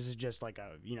hurt you. This is just like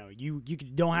you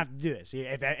don't have to do this.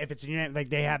 If it's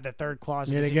like they have the third clause,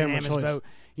 yeah, they give them a choice. Vote.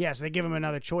 Yeah, so they give them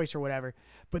another choice or whatever.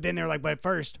 But then they're like, but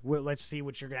first, let's see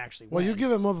what you're gonna actually. Well, win. you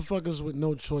giving motherfuckers with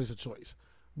no choice a choice,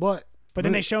 but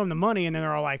then they show them the money and then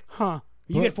they're all like, huh?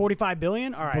 You get 45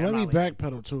 billion? All right. But let me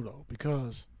backpedal too though,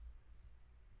 because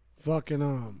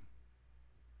fucking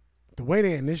the way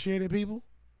they initiated people,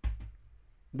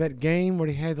 that game where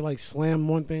they had to like slam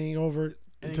one thing over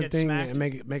into thing and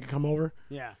make it come over.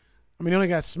 Yeah. I mean, they only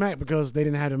got smacked because they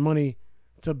didn't have the money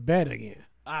to bet again.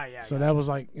 Ah, yeah. So that was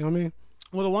like, you know what I mean?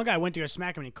 Well, the one guy went to go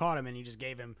smack him and he caught him and he just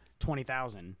gave him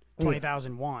 20,000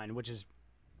 won, which is,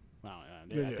 well,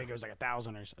 I think it was like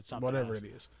 1,000 or something. Whatever it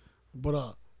is.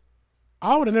 But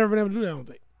I would have never been able to do that, I don't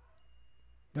think.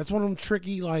 That's one of them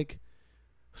tricky, like,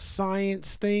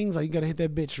 science things. Like, you got to hit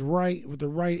that bitch right with the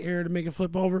right air to make it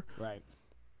flip over. Right.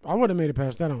 I would have made it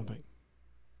past that, I don't think.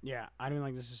 Yeah, I mean,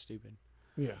 like, this is stupid.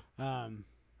 Yeah. I'm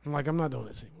like, I'm not doing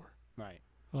this anymore. Right.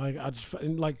 Like,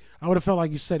 I would have felt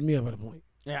like you set me up at a point.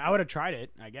 Yeah, I would have tried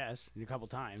it, I guess, a couple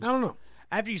times. I don't know.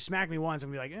 After you smack me once,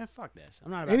 I'm going to be like, fuck this.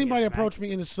 I'm not about Anybody to get approach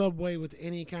me in the subway with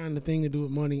any kind of thing to do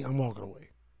with money, I'm walking away.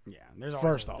 Yeah, there's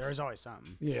always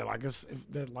something. Yeah, like,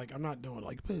 I'm not doing,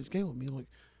 like, play this game with me. Like,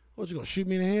 what, you going to shoot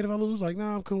me in the head if I lose? Like,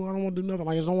 nah, I'm cool. I don't want to do nothing.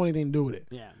 Like, I just don't want anything to do with it.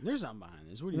 Yeah, there's something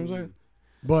behind this. What do You you know what I'm mean? saying?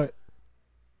 But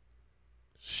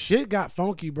shit got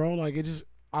funky, bro. Like,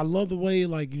 I love the way,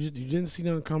 like, you didn't see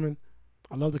nothing coming.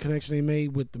 I love the connection they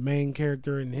made with the main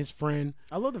character and his friend.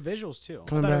 I love the visuals too.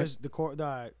 Coming I thought back. it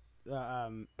was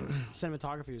the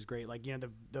cinematography was great. Like,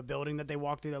 the building that they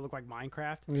walked through that looked like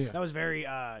Minecraft. Yeah. That was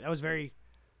very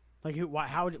like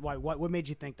what made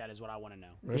you think that is what I want to know.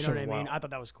 You know what I mean? Wild. I thought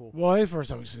that was cool. Well, it's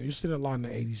first time you see that a lot in the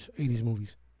 80s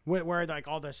movies. Where like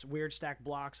all this weird stacked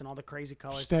blocks and all the crazy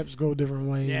colors. Steps go different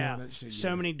ways. Yeah, and all that shit,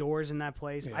 so many doors in that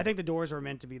place. Yeah. I think the doors were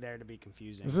meant to be there to be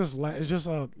confusing. It's just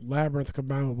a labyrinth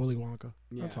combined with Willy Wonka.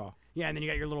 Yeah. That's all. Yeah, and then you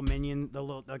got your little minion,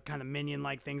 the kind of minion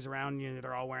like things around.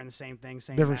 They're all wearing the same thing,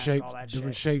 same Different mask, shape, all that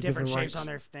different shit. shape, different different shapes ranks. on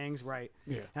their things, right?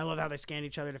 Yeah. And I love how they scanned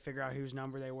each other to figure out whose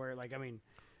number they were. Like, I mean,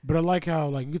 but I like how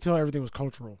like you could tell everything was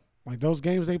cultural. Like those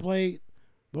games they played,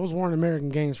 those weren't American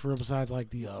games for real. Besides like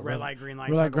the red light, green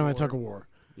light, tug of war.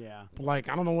 Yeah. But like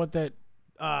I don't know what that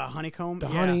honeycomb. the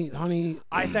yeah. honey.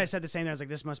 I said the same thing. I was like,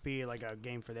 this must be like a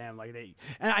game for them. Like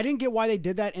and I didn't get why they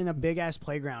did that in a big ass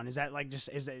playground. Is that like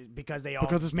is it because they all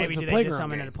because maybe it's a they did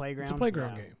something game. in a playground? It's a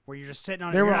playground game where you're just sitting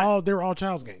on. They were all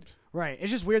child's games. Right. It's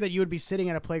just weird that you would be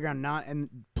sitting at a playground and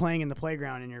playing in the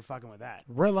playground and you're fucking with that.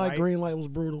 Red light, right? green light was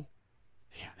brutal.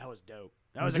 Yeah, that was dope.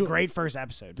 That was a great first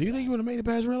episode. Do you think you would have made it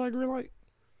past red light, green light?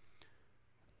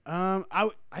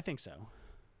 I think so.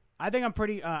 I think I'm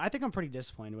pretty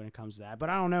disciplined when it comes to that. But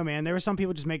I don't know, man. There were some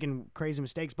people just making crazy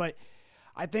mistakes. But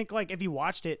I think like if you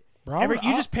watched it, you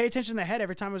just pay attention to the head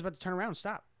every time I was about to turn around and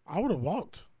stop. I would have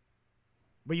walked.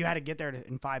 But you had to get there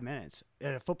in 5 minutes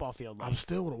at a football field. Like. I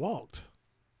still would have walked.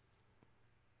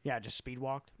 Yeah, just speed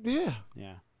walked. Yeah.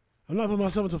 Yeah. I'm not putting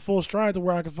myself into full stride to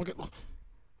where I can fucking.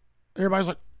 Everybody's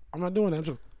like, I'm not doing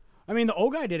that. I mean, the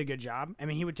old guy did a good job. I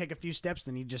mean, he would take a few steps,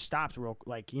 then he just stopped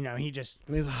he just.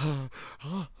 And he's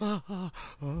like,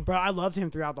 Bro, I loved him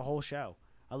throughout the whole show.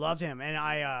 I loved him, and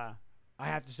I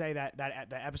have to say that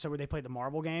the episode where they played the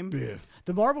marble game. Yeah.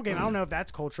 The marble game. I don't know if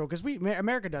that's cultural because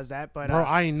America does that, but bro,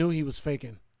 I knew he was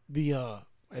faking the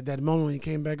at that moment when he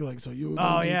came back like, so you were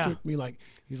going to trick me like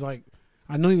he's like.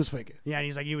 I knew he was faking. Yeah, and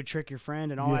he's like, you would trick your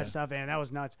friend and all that stuff, and that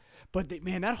was nuts. But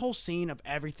man, that whole scene of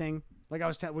everything, like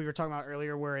we were talking about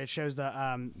earlier, where it shows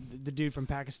the dude from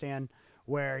Pakistan,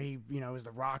 where he was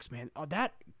the rocks, man. Oh,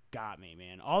 that got me,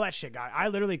 man. All that shit got. I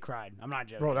literally cried. I'm not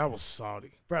joking. Bro, that was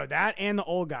Saudi. Bro, that and the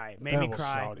old guy made me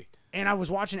cry. Saudi. And I was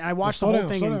watching. I watched the whole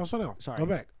thing. Slow down. Sorry. Go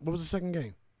back. What was the second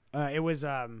game? It was.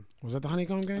 Was that the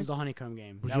honeycomb game? It was the honeycomb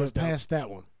game. Was you past that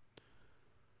one?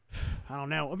 I don't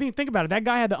know. I mean, think about it. That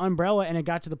guy had the umbrella, and it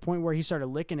got to the point where he started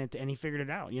licking it, and he figured it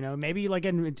out. You know, maybe like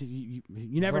you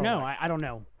never Bro, know. like- I don't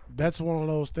know. That's one of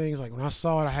those things. Like when I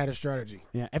saw it, I had a strategy.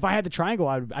 Yeah, if I had the triangle,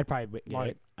 I'd probably get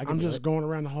Like it. I could I'm do just it. going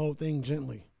around the whole thing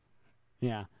gently.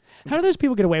 Yeah. How do those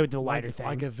people get away with the lighter like, thing?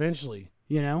 Like eventually.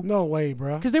 You know, No way,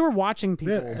 bro. because they were watching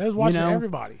people. They was watching you know?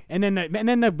 everybody. And then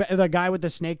the guy with the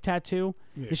snake tattoo,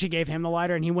 Yeah. she gave him the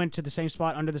lighter, and he went to the same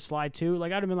spot under the slide too.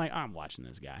 Like I'd have been like, I'm watching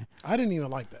this guy. I didn't even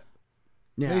like that.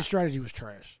 Yeah, Their strategy was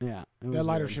trash. yeah. it That was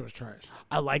lighter weird. shit was trash.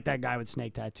 I like that guy with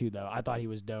snake tattoo though. I thought he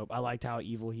was dope. I liked how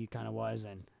evil he kind of was,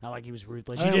 and I like he was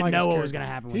ruthless. I You didn't like his know what was character. gonna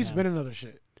happen. With He's him. been another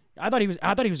shit. I thought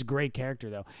he was a great character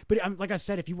though. But like I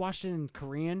said, if you watched it in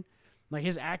Korean, like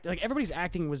his act, like everybody's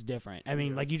acting was different. I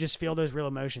mean, like you just feel those real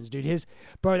emotions, dude.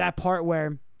 That part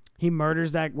where he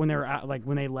murders that when they were out, like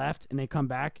when they left and they come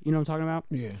back. You know what I'm talking about?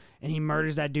 Yeah. And he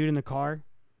murders that dude in the car.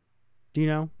 Do you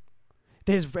know?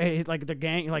 Like the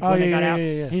gang, like Oh, when they yeah, got yeah, out, yeah,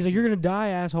 yeah. and he's like, "You're gonna die,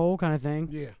 asshole," kind of thing.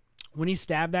 Yeah. When he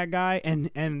stabbed that guy,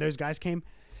 and those guys came.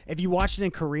 If you watched it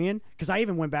in Korean, because I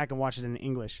even went back and watched it in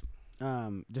English,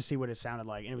 to see what it sounded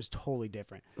like, and it was totally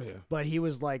different. Yeah. But he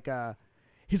was like,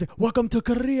 he's like, "Welcome to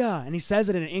Korea," and he says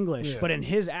it in English, Yeah. but in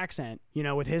his accent, you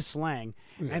know, with his slang.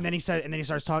 And then he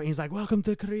starts talking. He's like, "Welcome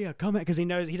to Korea, come," because he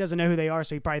doesn't know who they are,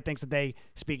 so he probably thinks that they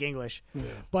speak English. Yeah.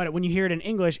 But when you hear it in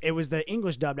English, it was the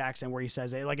English dubbed accent where he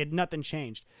says it, like nothing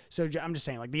changed. So I'm just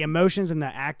saying, like the emotions and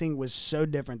the acting was so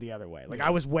different the other way. Like I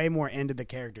was way more into the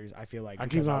characters. I feel like I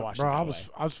keep because I on, watched bro. it that I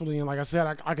way. was feeling like I said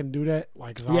I can do that.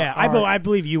 Like 'cause Yeah, I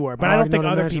believe you were, but I I don't already think know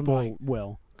the other mention, people like-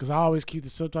 will. because I always keep the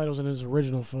subtitles in its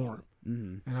original form,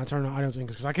 Mm-hmm. and I turn the audio to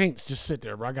English because I can't just sit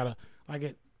there, bro. I gotta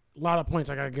get a lot of points.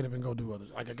 I gotta get up and go do others.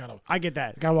 Like I get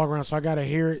that. I gotta walk around, so I gotta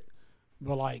hear it.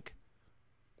 But like,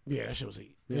 yeah, that shit was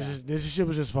heat. Yeah. This shit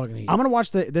was just fucking heat. I'm gonna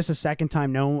watch this a second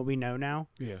time, knowing what we know now.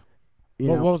 Yeah. You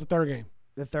What know? was the third game?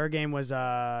 The third game was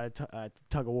Tug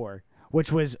of War,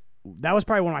 which was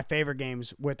probably one of my favorite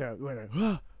games with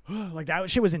a like that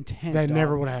shit was intense. That dog.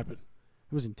 never would happen.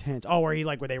 It was intense. Oh, where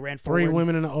they ran Three forward.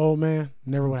 women and an old man.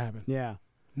 Never would happen. Yeah.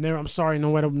 Never. I'm sorry.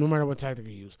 No matter what tactic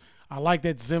you use. I like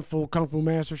that Zenful Kung Fu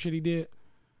Master shit he did.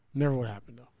 Never would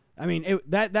happen though. I mean,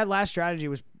 that last strategy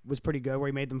was pretty good where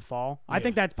he made them fall. I Yeah.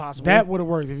 think that's possible. That would have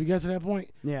worked if you get to that point.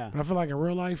 yeah. But I feel like in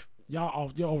real life, you're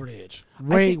over the edge.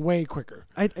 Way quicker.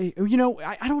 I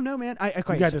don't know, man.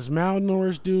 Okay, You got so- this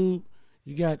malnourished dude.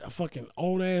 You got a fucking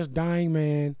old ass dying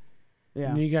man.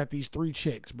 yeah. And you got these three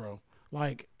chicks, bro.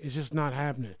 Like it's just not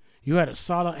happening. You had a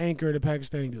solid anchor, the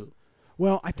Pakistani dude.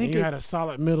 Well, I And think you had a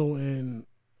solid middle in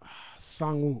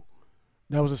Sangwoo.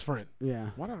 That was his friend. yeah.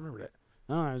 Why do I remember that?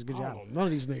 Oh, it was a good I job. don't know none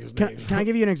of these niggas' Can, names. can I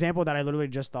give you an example that I literally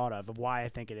just thought of why I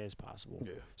think it is possible?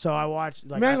 Yeah. So I watched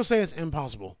I mean, I ain't gonna say it's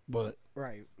impossible, but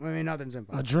right. I mean, nothing's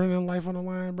impossible. adrenaline life on the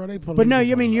line, bro. They put. But no,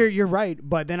 I mean you're right.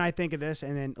 But then I think of this,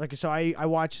 and then like so I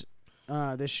watched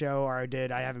this show, or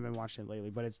I haven't been watching it lately,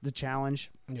 but it's The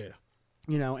Challenge. Yeah.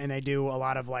 You know, and they do a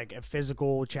lot of like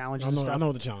physical challenges and I stuff. know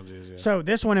what the challenge is. Yeah. So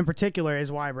this one in particular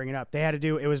is why I bring it up. They had to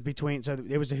do it was between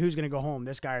it was who's gonna go home,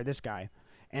 this guy or this guy,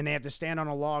 and they have to stand on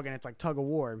a log, and it's like tug of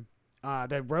war.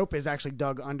 The rope is actually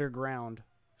dug underground,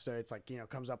 so it's like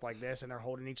comes up like this, and they're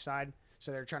holding each side,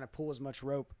 so they're trying to pull as much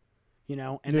rope,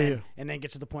 and then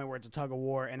gets to the point where it's a tug of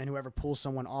war, and then whoever pulls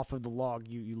someone off of the log,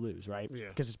 you lose, right? Yeah.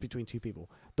 Because it's between two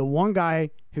people. The one guy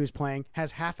who's playing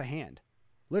has half a hand.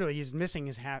 Literally, he's missing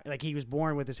his half. Like he was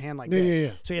born with his hand like this,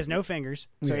 Yeah. so he has no fingers.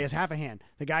 So Yeah. he has half a hand.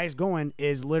 The guy he's going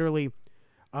is literally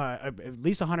at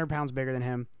least 100 pounds bigger than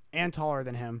him and taller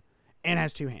than him, and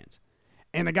has two hands.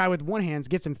 And the guy with one hand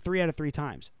gets him 3 out of 3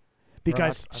 times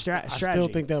because I strategy. still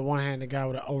think that one-handed guy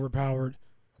would have overpowered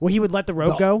Well, he would let the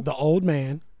rope go. the old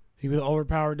man. He would have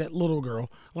overpowered that little girl.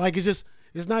 Like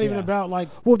it's not even Yeah. about like.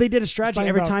 Well, they did a strategy not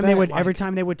every about time that, they would. like- Every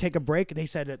time they would take a break, they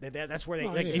said that's where they.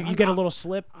 No, like, yeah, if you I- get a I- little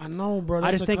slip. I know, bro. I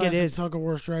That's just a think it classic is. tug of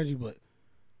war strategy, but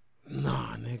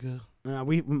nah, nigga.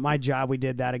 My job, we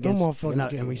did that Them against. motherfuckers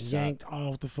and getting we sucked. yanked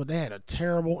off the foot. They had a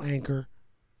terrible anchor.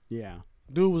 Yeah.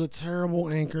 Dude was a terrible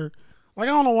anchor. Like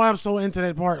I don't know why I'm so into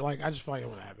that part. Like I just feel like it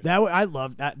would happen. I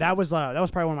loved that. That was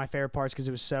probably one of my favorite parts because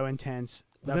it was so intense.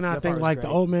 But then I think like the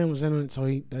old man was in it, so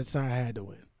that side had to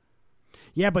win.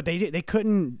 Yeah, but they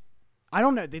couldn't. I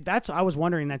don't know. I was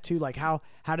wondering that too. Like how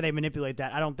do they manipulate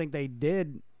that? I don't think they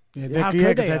did. Yeah, How because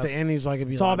could they at have? the end he was like, it'd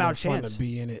be It's a all lot about more fun chance. to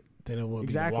be in it than it would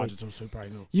Exactly. be to watch it. So you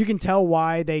probably know. You can tell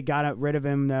why they got rid of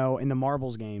him though in the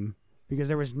marbles game because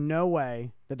there was no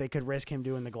way that they could risk him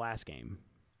doing the glass game.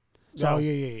 So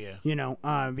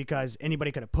yeah. because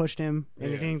anybody could have pushed him. Yeah.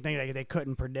 Anything they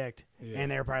couldn't predict, Yeah.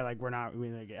 and they were probably like, "We're not."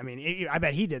 I mean, I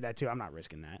bet he did that too. I'm not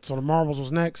risking that. So the marbles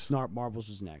was next. Marbles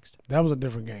was next. That was a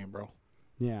different game, bro.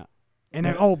 Yeah. And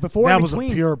then before that in was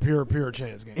between, a pure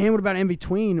chance game. And what about in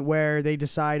between where they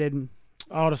decided?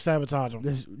 Oh, to sabotage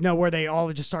them. Where they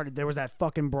all just started. There was that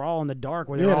fucking brawl in the dark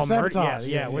where they were all sabotage.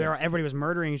 where everybody was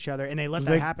murdering each other, and they let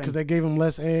that happen because they gave them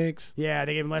less eggs. Yeah,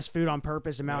 they gave them less food on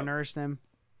purpose to malnourish them.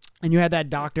 And you had that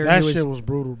doctor. That shit was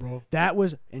brutal, bro. That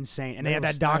was insane. And they had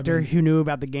that doctor who knew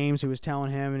about the games, who was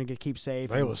telling him and to keep safe.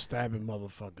 They was stabbing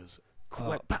motherfuckers.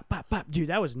 Pop, pop, pop. Dude,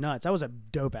 that was nuts. That was a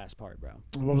dope ass part, bro.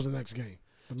 What was the next game?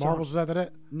 The marbles was after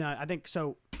that? No, I think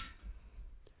so.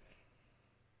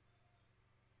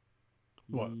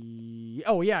 What?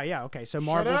 Oh yeah. Okay, so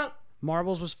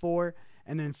marbles was 4,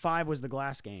 and then 5 was the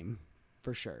glass game,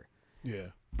 for sure. Yeah,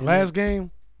 glass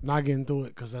game. Not getting through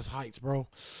it because that's heights, bro.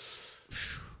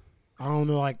 I don't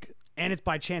know, like. And it's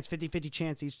by chance, 50-50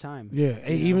 chance each time. Yeah,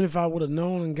 even if I would have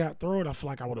known and got through it, I feel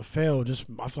like I would have failed.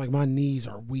 I feel like my knees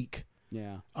are weak.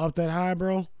 Yeah. Up that high,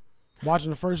 bro.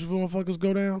 Watching the first few motherfuckers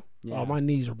go down. Yeah. Oh, my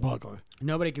knees are buckling.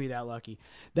 Nobody can be that lucky.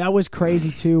 That was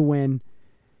crazy too when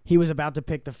he was about to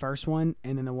pick the first one,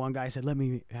 and then the one guy said, "Let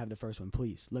me have the first one,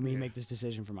 please. Let me make this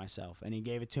decision for myself." And he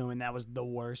gave it to him, and that was the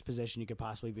worst position you could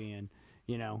possibly be in,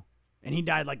 you know. And he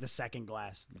died like the second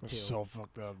glass too. That's so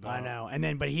fucked up, dog. I know. And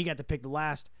then, but he got to pick the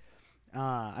last.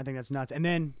 I think that's nuts. And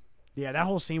then, yeah, that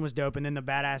whole scene was dope. And then the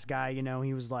badass guy, you know,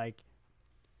 he was like,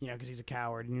 you know, because he's a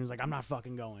coward, and he was like, "I'm not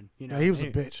fucking going." You know, yeah, he was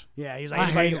a bitch. Yeah, he's like, I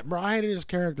hated, bro. I hated his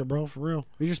character, bro, for real.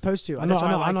 You're supposed to. I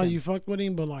know you fucked with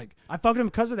him, but like, I fucked with him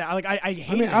because of that. I hated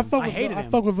him. I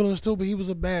fuck with villains too, but he was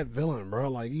a bad villain, bro.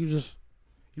 Like he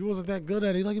wasn't that good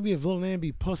at it. He like to be a villain and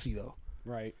be pussy though.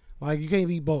 Right. Like you can't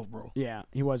be both, bro. Yeah,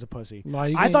 he was a pussy.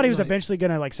 Like, I thought he was eventually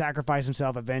gonna like sacrifice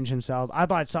himself, avenge himself. I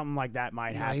thought something like that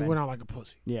might happen. He went out like a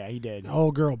pussy. Yeah, he did. The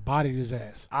old girl bodied his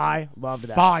ass. I loved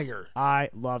that. Fire. I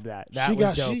loved that. That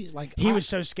was dope. He was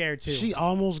so scared too. She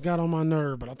almost got on my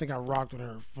nerve, but I think I rocked with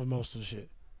her for most of the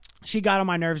shit. She got on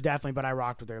my nerves definitely, but I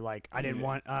rocked with her. Like I didn't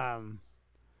want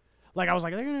like I was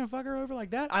like, are they gonna fuck her over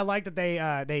like that? I like that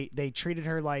they treated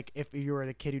her like if you were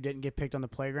the kid who didn't get picked on the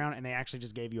playground, and they actually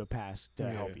just gave you a pass to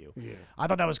help you. Yeah, I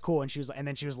thought that was cool, and she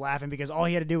was laughing because all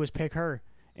he had to do was pick her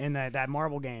in that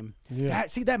marble game. Yeah,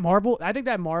 that marble. I think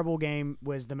that marble game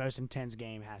was the most intense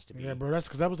game. Has to be. Yeah, bro. That's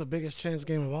because that was the biggest chance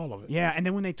game of all of it. Yeah, and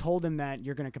then when they told him that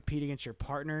you're gonna compete against your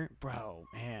partner, bro,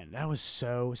 man, that was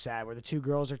so sad. Where the two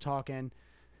girls are talking.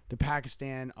 The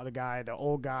Pakistan, other guy, the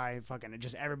old guy, fucking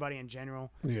just everybody in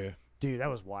general. Yeah. Dude, that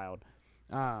was wild.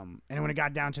 And when it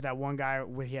got down to that one guy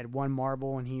he had one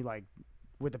marble and he like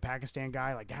with the Pakistan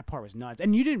guy, like that part was nuts.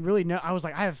 And you didn't really know. I was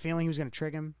like, I have a feeling he was going to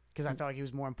trick him because I felt like he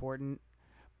was more important.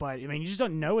 But I mean, you just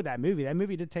don't know with that movie. That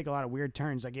movie did take a lot of weird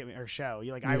turns, like or show.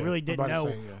 You like, I really didn't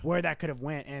know where that could have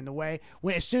went. And the way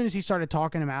as soon as he started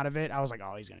talking him out of it, I was like,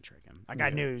 oh, he's going to trick him. Like I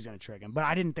knew he was going to trick him, but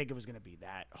I didn't think it was going to be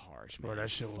that harsh. Man. Bro, that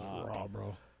shit was raw,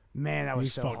 bro. Man, that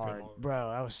was so hard.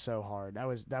 Bro, that was so hard. That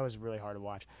was really hard to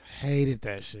watch. Hated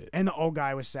that shit. And the old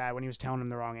guy was sad when he was telling him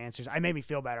the wrong answers. I made me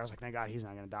feel better. I was like, thank God he's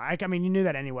not going to die. I mean, you knew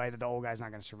that anyway, that the old guy's not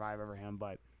going to survive over him,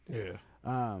 but.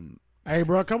 Yeah. Hey,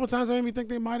 bro, a couple times they made me think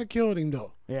they might have killed him,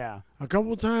 though. Yeah. A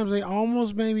couple times they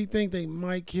almost made me think they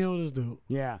might kill this dude.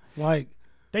 Yeah. Like.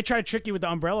 They tried to trick you with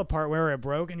the umbrella part where it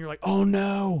broke, and you're like, oh,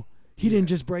 no. He didn't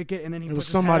just break it, and then he was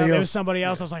somebody else. It was somebody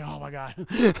else. I was like, oh, my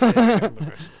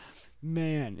God.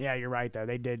 Man, yeah, you're right though.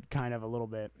 They did kind of a little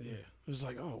bit. Yeah, it was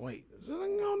like, oh wait, is that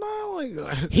thing going down?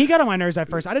 Like, he got on my nerves at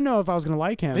first. I didn't know if I was gonna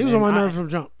like him. He was on my nerves from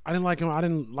jump. I didn't like him. I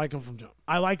didn't like him from jump.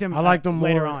 I liked him. I liked him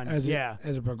later more on. As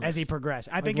he progressed.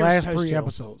 I think last 3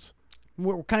 episodes.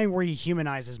 Kind of where he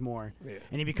humanizes more,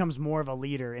 and he becomes more of a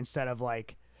leader instead of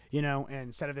like. You know,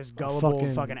 instead of this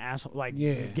gullible fucking asshole, like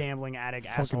gambling addict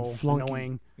asshole, flunky.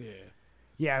 Annoying.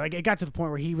 Yeah, like it got to the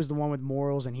point where he was the one with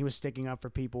morals and he was sticking up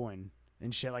for people and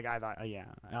shit. Like I thought,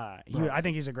 I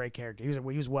think he's a great character. He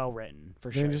was well written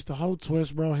for sure. And just the whole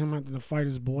twist, bro. Him having to fight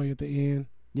his boy at the end.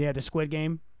 Yeah, the Squid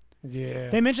Game. Yeah,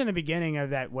 they mentioned in the beginning of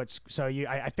that.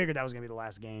 I figured that was gonna be the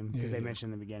last game because they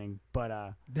mentioned in the beginning.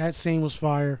 But that scene was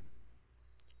fire.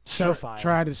 So fire.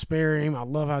 Tried to spare him. I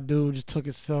love how dude just took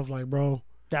himself. Like, bro.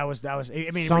 That was. I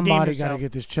mean, somebody got to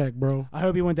get this check, bro. I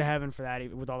hope he went to heaven for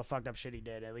that with all the fucked up shit he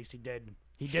did. At least he did.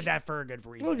 He did that for a good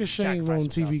reason. Look at Shane on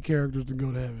TV characters to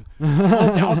go to heaven.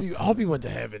 I hope he went to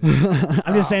heaven.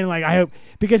 I'm just saying, like, I hope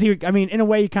because he. I mean, in a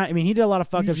way, he did a lot of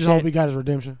fucked up shit. Hope he got his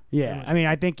redemption. Yeah, I mean,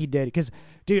 I think he did because,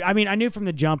 dude. I mean, I knew from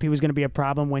the jump he was going to be a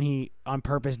problem when he on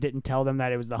purpose didn't tell them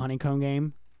that it was the honeycomb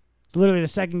game. It's literally the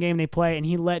second game they play, and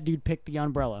he let dude pick the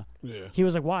umbrella. Yeah. He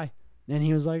was like, "Why?" And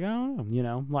he was like, I don't know, you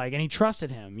know, like, and he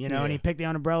trusted him, you know, and he picked the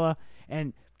umbrella,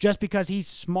 and just because he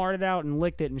smarted out and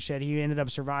licked it and shit, he ended up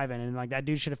surviving, and like that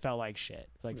dude should have felt like shit,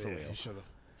 like for real. He should have.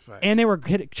 Facts. And they were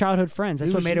childhood friends.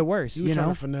 That's what made it worse. He was you trying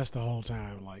know, to finesse the whole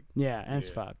time. Like, yeah, and it's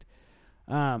fucked.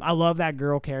 I love that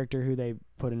girl character who they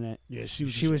put in it. yeah,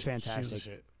 she was fantastic. She was the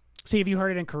shit. See, if you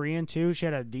heard it in Korean too, she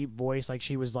had a deep voice. Like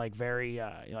she was like very,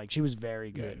 like she was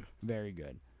very good, very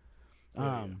good.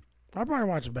 I'll probably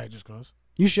watch it back just cause.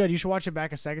 You should watch it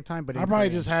back a second time, but I'll probably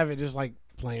just have it just like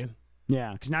playing.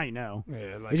 Yeah, because now you know.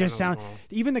 Yeah, like It just sounds.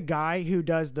 Even the guy who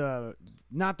does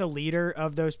not the leader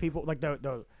of those people, like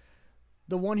the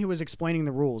one who was explaining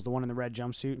the rules, the one in the red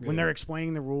jumpsuit. When they're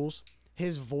explaining the rules,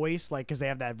 his voice, like, because they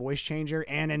have that voice changer,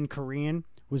 and in Korean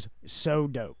was so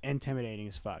dope, intimidating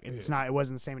as fuck. It's not. It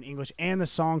wasn't the same in English. And the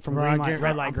song from Red Light,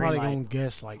 Green Light. I'm probably gonna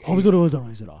guess like. I'm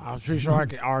pretty sure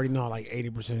I already know like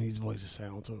 80% of these voices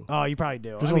sound too. Oh, you probably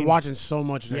do. Because we're watching so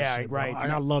much of that yeah, shit, right.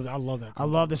 I love that. I love that. I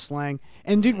love the slang.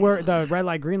 And dude, where the Red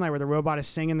Light, Green Light, where the robot is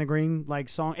singing the green like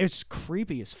song, it's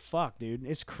creepy as fuck, dude.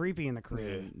 It's creepy in the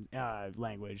Korean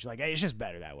language. Like, it's just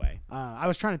better that way. I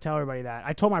was trying to tell everybody that.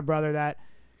 I told my brother that.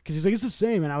 Because he's like, it's the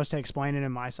same. And I was explaining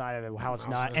in my side of it how it's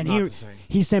not. And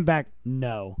he sent back,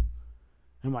 no.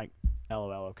 I'm like,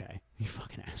 LOL, okay. You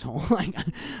fucking asshole. Like,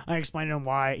 I explained to him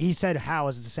why. He said, how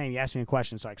is it the same? He asked me a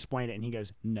question, so I explained it. And he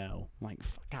goes, no. I'm like,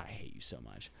 God, I hate you so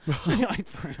much. Like,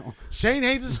 for real. Shane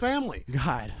hates his family.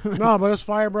 God. No, but it's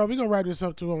fire, bro. We're going to wrap this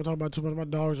up, too. I'm talking about too much. My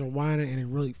dogs are whining, and it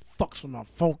really fucks with my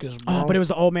focus, bro. Oh, but it was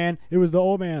the old man. It was the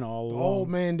old man all along. The old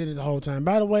man did it the whole time.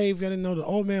 By the way, if y'all didn't know, the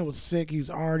old man was sick. He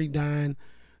was already dying.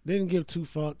 Didn't give two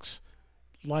fucks,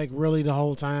 like, really the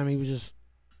whole time. He was just.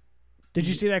 Did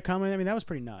you see that coming? I mean, that was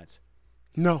pretty nuts.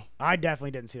 No, I definitely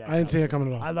didn't see that. I didn't see it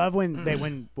coming at all. I love when they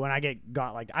when I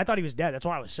got like, I thought he was dead. That's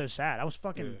why I was so sad. I was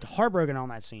fucking heartbroken on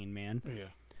that scene, man. Yeah.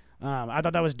 I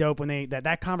thought that was dope when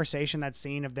that conversation, that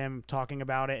scene of them talking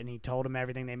about it, and he told him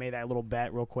everything. They made that little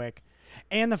bet real quick,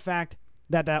 and the fact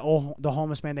that the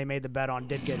homeless man they made the bet on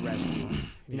did get rescued.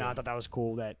 You know, I thought that was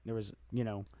cool. That there was, you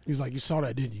know, he's like, you saw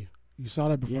that, didn't you? You saw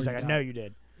that before. He's like, I know you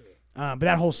did. But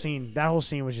that whole scene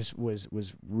was just was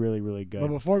really, really good. But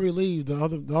before we leave, the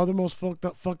other most fucked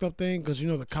up thing, because you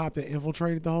know the cop that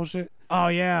infiltrated the whole shit. Oh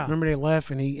yeah. Remember they left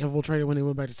and he infiltrated when they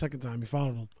went back the second time. He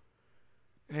followed them,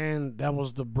 and that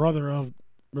was the brother of.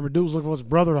 Remember, dude was looking for his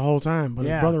brother the whole time, but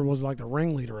his brother was like the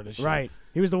ringleader of this shit. Right.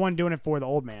 He was the one doing it for the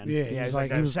old man. Yeah. He was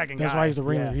like the second guy. That's why he's the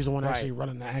ringleader. He's the one actually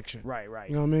running the action. Right.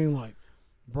 You know what I mean? Like.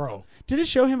 Bro, did it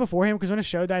show him before him? Because when it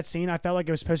showed that scene, I felt like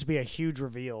it was supposed to be a huge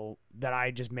reveal that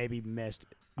I just maybe missed.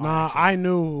 Nah, I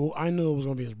knew it was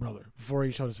gonna be his brother before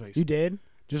he showed his face. You did?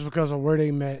 Just because of where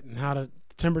they met and how the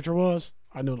temperature was,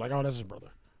 I knew like, oh, that's his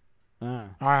brother. All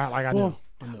right, like I knew.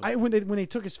 When they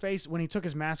took his face, when he took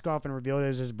his mask off and revealed it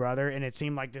was his brother, and it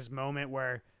seemed like this moment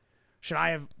where. Should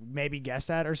I have maybe guessed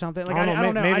that or something? Like I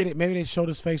don't know. Maybe they showed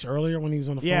his face earlier when he was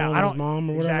on the phone with his mom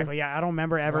or whatever. Exactly. Yeah, I don't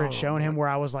remember ever showing him where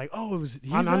I was like, oh, it was.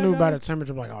 I knew about the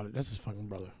temperature. Like, oh, that's his fucking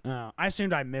brother. I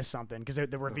assumed I missed something because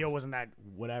the reveal wasn't that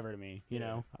whatever to me. You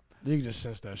know. You can just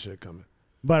sense that shit coming.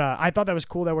 But I thought that was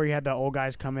cool that where you had the old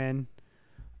guys come in,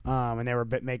 and they were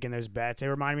making those bets. They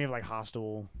reminded me of like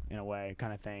Hostel in a way,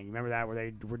 kind of thing. Remember that where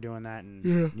they were doing that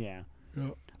and yeah.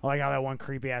 I like how that one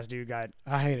creepy ass dude got.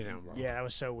 I hated him, bro. Yeah, that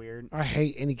was so weird. I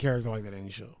hate any character like that in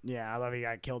any show. Yeah, I love he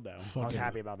got killed though. I was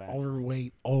happy about that.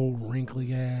 Overweight, old,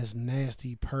 wrinkly ass,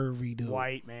 nasty, pervy dude.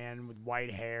 White man with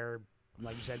white hair,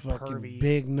 like you said, fucking pervy.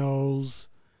 Big nose,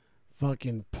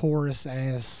 fucking porous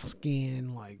ass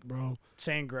skin, like bro.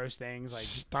 Saying gross things, like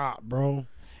stop, bro.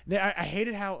 I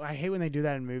hate when they do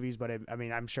that in movies, but I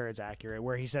mean, I'm sure it's accurate.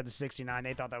 Where he said the 69,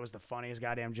 they thought that was the funniest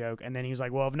goddamn joke, and then he was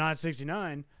like, "Well, if not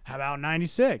 69, how about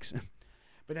 96?"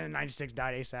 But then 96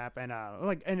 died ASAP,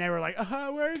 and they were like,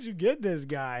 "Where did you get this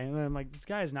guy?" And I'm like, "This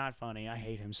guy is not funny. I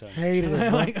hate him so much." Hated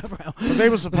him. Like, bro. But they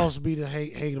were supposed to be the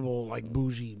hateable, like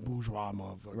bourgeois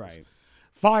motherfuckers. Right.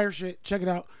 Fire shit. Check it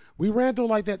out. We ran through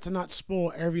like that to not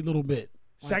spoil every little bit.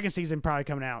 Second season probably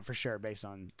coming out for sure based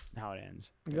on how it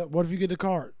ends. What if you get the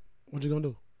card? What you gonna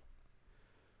do?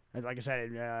 Like I said,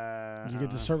 you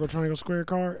get the circle, triangle, square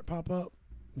card pop up.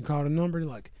 You call the number.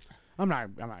 Like, I'm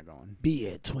not going. Be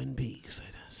at Twin Peaks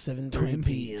at 7:20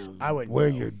 p.m. I would wear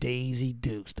your Daisy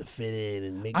Dukes to fit in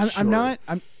and make sure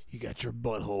you got your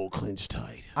butthole clenched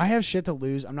tight. I have shit to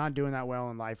lose. I'm not doing that well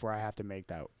in life where I have to make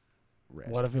that risk.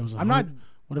 What if it was?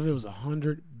 What if it was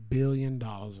 $100 billion in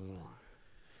line?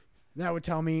 That would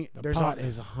tell me the pot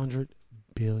is $100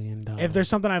 billion. If there's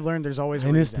something I've learned, there's always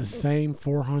and a it's reason. the same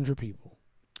 400 people.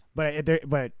 But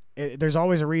there's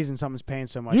always a reason something's paying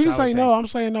so much. You can say no. I'm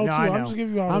saying no too. I'm just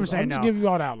giving you all. I'm saying no. Just give you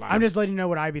all the outline. I'm just letting you know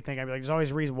what I'd be thinking. I'd be like, there's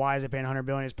always a reason. Why is it paying $100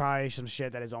 billion? It's probably some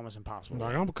shit that is almost impossible.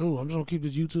 Like, I'm cool. I'm just gonna keep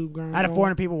this YouTube going. Out of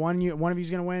 400 people, one of you's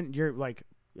gonna win. You're like,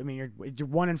 I mean, you're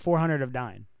 1 in 400 of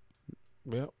dying.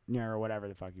 Yep. Yeah, or whatever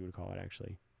the fuck you would call it.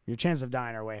 Actually, Your chances of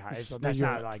dying are way high. That's you're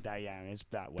not right. like that. Yeah, I mean, it's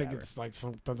that. I Whatever. think it's like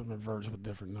something reversed with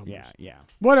different numbers. Yeah.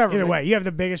 Whatever. Either man. way, you have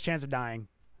the biggest chance of dying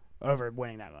over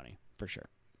winning that money for sure.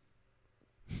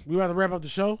 We about to wrap up the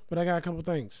show, but I got a couple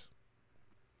things.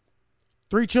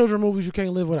 3 children movies you can't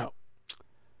live without.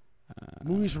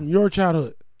 Movies from your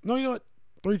childhood. No, you know what?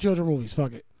 3 children movies.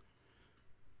 Fuck it.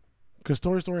 Because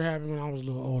Toy Story happened when I was a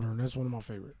little older, and that's one of my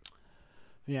favorite.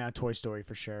 Yeah, Toy Story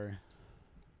for sure.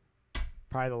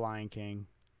 Probably The Lion King.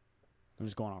 I'm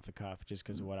just going off the cuff just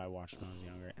because of what I watched when I was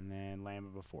younger. And then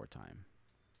Land Before Time.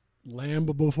 Land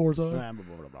Before Time? Land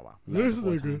Before This Time.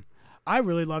 nigga. I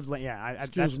really loved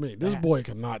Excuse me. This boy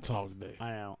cannot talk today.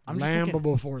 I know. I'm just Land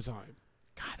thinking, Before Time.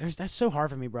 God, that's so hard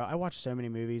for me, bro. I watched so many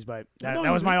movies, but I know that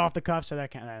you was do. my off the cuff, so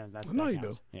that can't. That's I know that you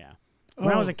counts. do. Yeah.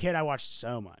 When I was Oh. a kid, I watched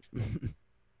so much.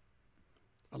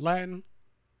 Aladdin.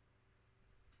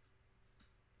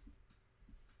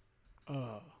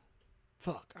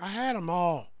 Fuck. I had them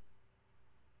all.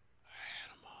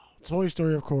 Toy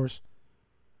Story, of course.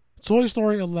 Toy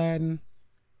Story, Aladdin,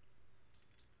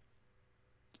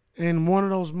 and one of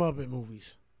those Muppet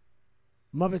movies.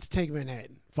 Muppets Take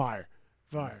Manhattan. Fire.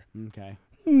 Okay.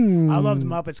 I Hmm. loved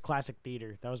Muppets Classic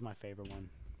Theater. That was my favorite one.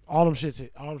 All them shits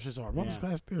are. Muppets Yeah.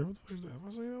 Class Theater. What the fuck is that? Have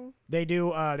I seen that one? They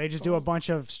do. They just do a bunch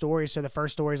of stories. So the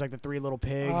first story is like the 3 Little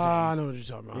Pigs. I and- know what you're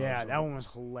talking about. yeah, that one was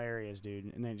hilarious, dude.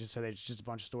 And they just said it's just a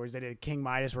bunch of stories. They did King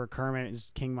Midas, where Kermit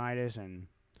is King Midas, and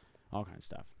all kinds of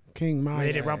stuff. King Midas.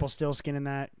 They did Rumpelstiltskin in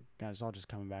that. God, it's all just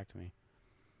coming back to me.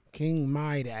 King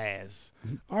Midas.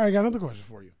 All right, I got another question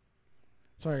for you.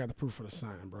 Sorry, I got the proof for the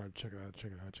sign, bro. Check it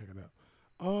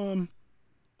out.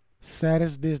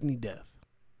 Saddest Disney death.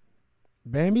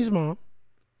 Bambi's mom.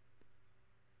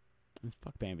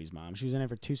 Fuck Bambi's mom. She was in it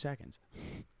for 2 seconds.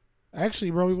 Actually,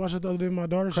 bro, we watched it the other day with my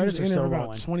daughter. She Credits was in are there for still about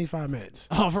rolling. 25 minutes.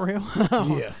 Oh, for real?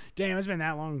 Yeah. Damn, it's been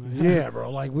that long. Yeah, bro.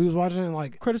 Like, we was watching it,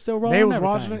 like, Credits still rolling. they was and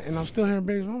watching everything. it, and I'm still hearing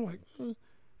Bambi's mom. I'm like,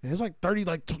 and it's like 30,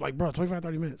 bro, 25,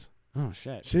 30 minutes. Oh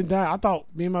shit. She died. I thought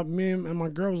me and my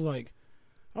girl was like,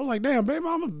 I was like, damn,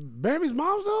 Bambi's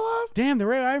mom still alive? Damn, the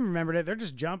way I remembered it, they're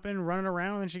just jumping, running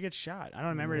around, and she gets shot. I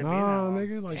don't remember it being that Nah, long.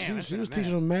 nigga. Like, Damn, she that's was been a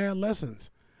teaching them mad lessons.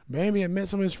 Bambi had met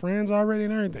some of his friends already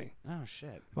and everything. minute. Oh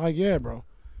shit. Like, yeah, bro.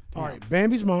 All Damn. right,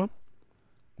 Bambi's mom,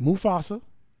 Mufasa,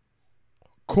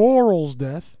 Coral's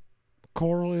death.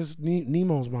 Coral is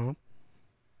Nemo's mom.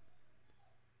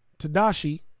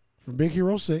 Tadashi from Big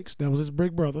Hero 6. That was his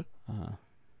big brother.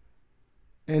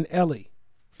 And Ellie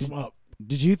from Up.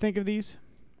 Did you think of these?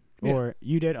 Yeah. Or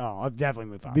you did? Oh,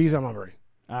 definitely Mufasa. These are my brain.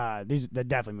 They're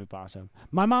definitely Mufasa.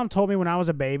 My mom told me when I was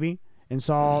a baby and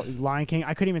saw Lion King,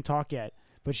 I couldn't even talk yet,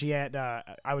 but she had.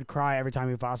 I would cry every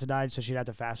time Mufasa died, so she'd have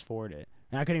to fast forward it,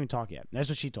 and I couldn't even talk yet. That's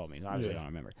what she told me. So obviously, I don't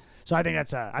remember. So I think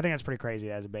that's pretty crazy.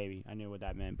 As a baby, I knew what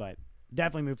that meant, but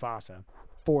definitely Mufasa,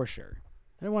 for sure.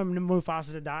 I didn't want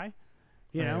Mufasa to die.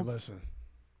 You know, Listen.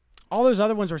 all those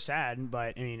other ones were sad,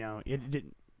 but you know, it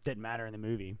didn't matter in the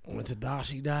movie. When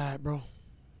Tadashi died, bro.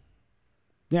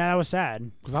 Yeah, that was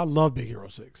sad. Because I love Big Hero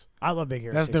 6. I love Big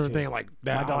Hero. That's 6 different too. thing. Like,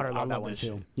 that, My daughter I loved that love one too.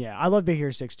 shit. Yeah, I love Big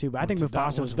Hero 6 too, but I think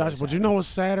Mufasa was way But you sadder. know what's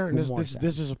sadder? And More this sad.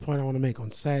 is a point I want to make on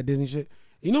sad Disney shit.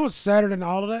 You know what's sadder than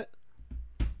all of that?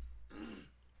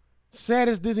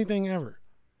 Saddest Disney thing ever.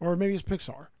 Or maybe it's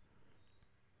Pixar.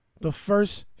 The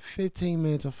first 15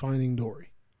 minutes of Finding Dory.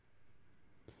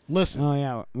 Listen, Oh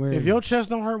yeah, if your chest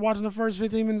don't hurt watching the first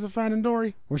 15 minutes of Finding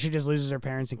Dory, where she just loses her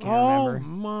parents and can't oh remember.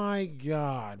 my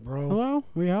God, bro. Hello,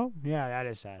 we help. Yeah, that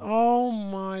is sad. Oh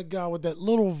my God, with that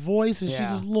little voice, and she Yeah.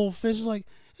 just little fish like,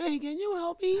 hey, can you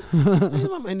help me?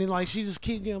 And then like she just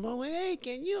keep getting along, like, hey,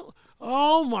 can you?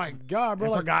 Oh my God, bro.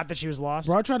 I Like, forgot that she was lost.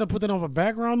 bro, I tried to put that on for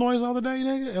background noise the other day,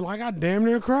 nigga, and like I damn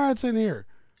near cried sitting here.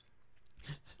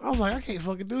 I was like, I can't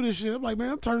fucking do this shit. I'm like,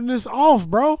 man, I'm turning this off,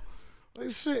 bro.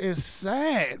 This shit is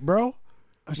sad, bro.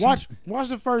 Watch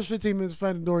the first 15 minutes of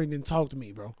Finding Dory and then talk to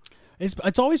me, bro.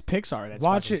 It's always Pixar. That's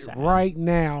Watch fucking it sad. right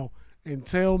now and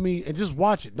tell me, and just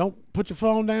watch it. Don't put your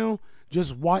phone down.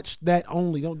 Just watch that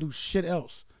only. Don't do shit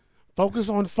else. Focus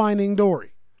on Finding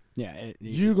Dory. Yeah,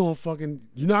 You're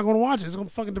not gonna watch it. It's gonna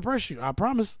fucking depress you. I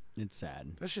promise. it's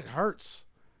sad. That shit hurts.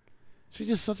 She's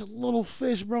just such a little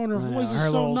fish, bro, and her I know, voice is her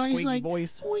so little nice. squeaky Like,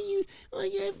 voice. when I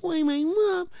got find my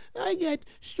mom, I got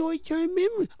short-term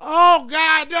memory. Oh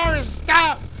God, Doris,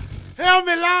 stop! Help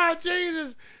me, Lord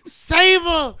Jesus, save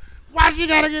her! Why she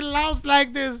gotta get lost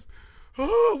like this?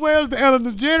 Oh, where's the Ellen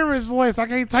DeGeneres voice? I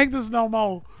can't take this no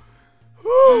more.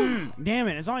 Damn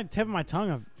it! It's on the tip of my tongue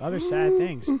of other sad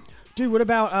things. Dude, what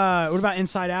about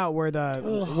Inside Out, where the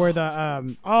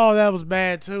Oh, that was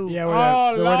bad too. yeah, oh,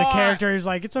 where the Lord. character is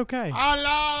like, it's okay. Oh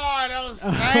Lord, that was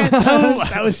sad too.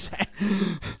 That was sad.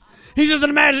 He's just an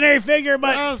imaginary figure,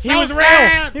 but so he was real.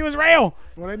 sad. He was real.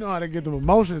 Well, they know how to get them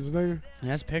emotions, nigga.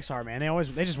 That's Pixar, man.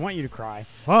 They just want you to cry.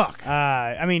 Fuck.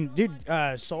 I mean, dude,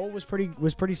 Soul was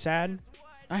pretty sad.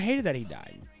 I hated that he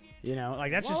died. You know,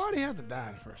 like that's Why'd he have to die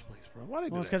in the first place, bro? Why they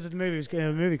do well, it's that? because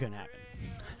the movie couldn't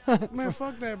happen. Man,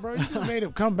 fuck that, bro. You just made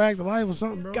him come back to life or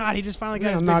something, bro. God, he just finally got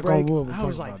Yeah, his knock big on break. wood, we'll I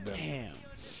was talk like, about that. damn.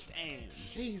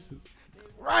 Jesus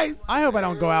Christ. I hope I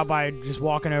don't go out by just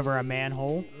walking over a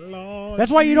manhole. Lord That's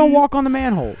why you don't walk on the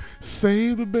manhole.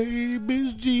 Save the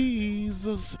babies,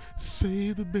 Jesus.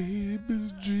 Save the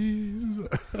babies, Jesus.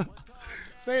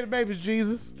 Save the babies,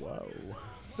 Jesus. Whoa.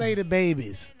 Save the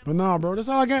babies. But nah, bro, that's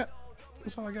all I got.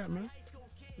 That's all I got, man.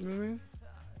 You know what I mean?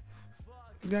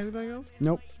 You got anything else?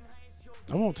 Nope.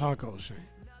 I want tacos, Shane.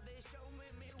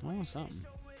 I want something.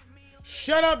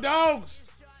 Shut up, dogs.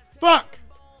 Fuck.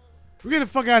 We're getting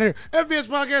the fuck out of here. FBS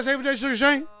Podcast, hey, J Sugar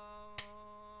Shane.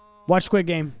 Watch Squid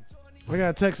Game. I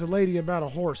got to text a lady about a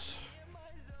horse.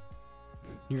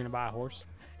 You're gonna buy a horse?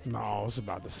 No, it's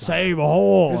about the sign. Save a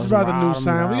horse. It's about the new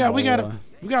sign.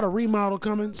 We got a remodel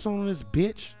coming soon on this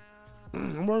bitch.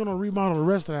 I'm working on a remodel the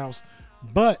rest of the house.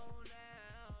 But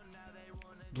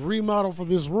the remodel for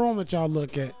this room that y'all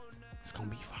look at, it's gonna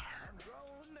be fire.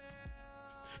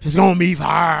 It's gonna be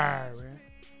fire, man.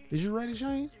 Is you ready,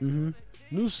 Shane? Mm-hmm.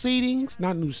 New seatings,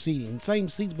 not new seating, same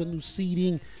seats, but new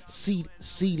seating,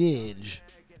 seatage.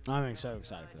 I'm so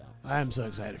excited for that. I am so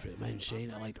excited for it, man.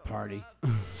 Shane, I like to party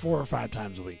 4 or 5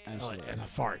 times a week. Absolutely. And I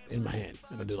fart in my hand,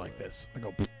 and I do like this. I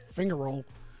go finger roll.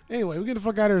 Anyway, we get the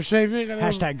fuck out of here, Shane.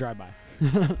 Hashtag drive-by.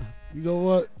 You know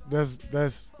what?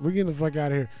 We're getting the fuck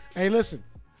out of here. Hey, listen.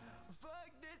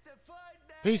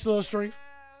 Peace, love, strength.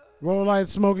 Roll light,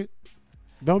 smoke it.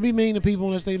 Don't be mean to people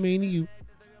unless they mean to you.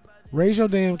 Raise your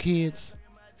damn kids.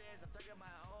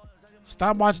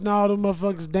 Stop watching all them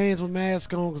motherfuckers dance with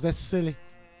masks on because that's silly.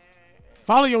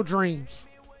 Follow your dreams.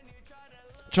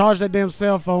 Charge that damn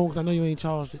cell phone because I know you ain't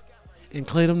charged it. And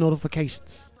clear them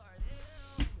notifications.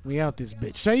 We out this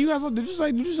bitch. Shay, you got something? Did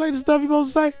you say the stuff you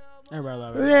supposed to say? Everybody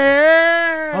love it.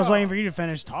 Yeah. I was waiting for you to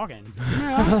finish talking.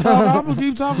 Man, I'm gonna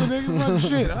keep talking, nigga. Fucking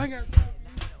shit. I got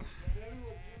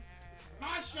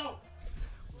my show.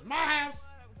 This is my house.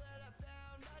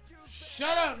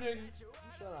 Shut up, nigga.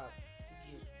 Shut up.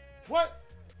 What?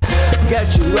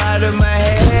 Got you out of my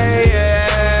head,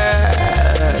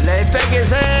 yeah. They fake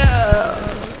as hell,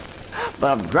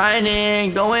 but I'm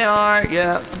grinding, going hard,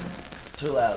 yeah. Too loud.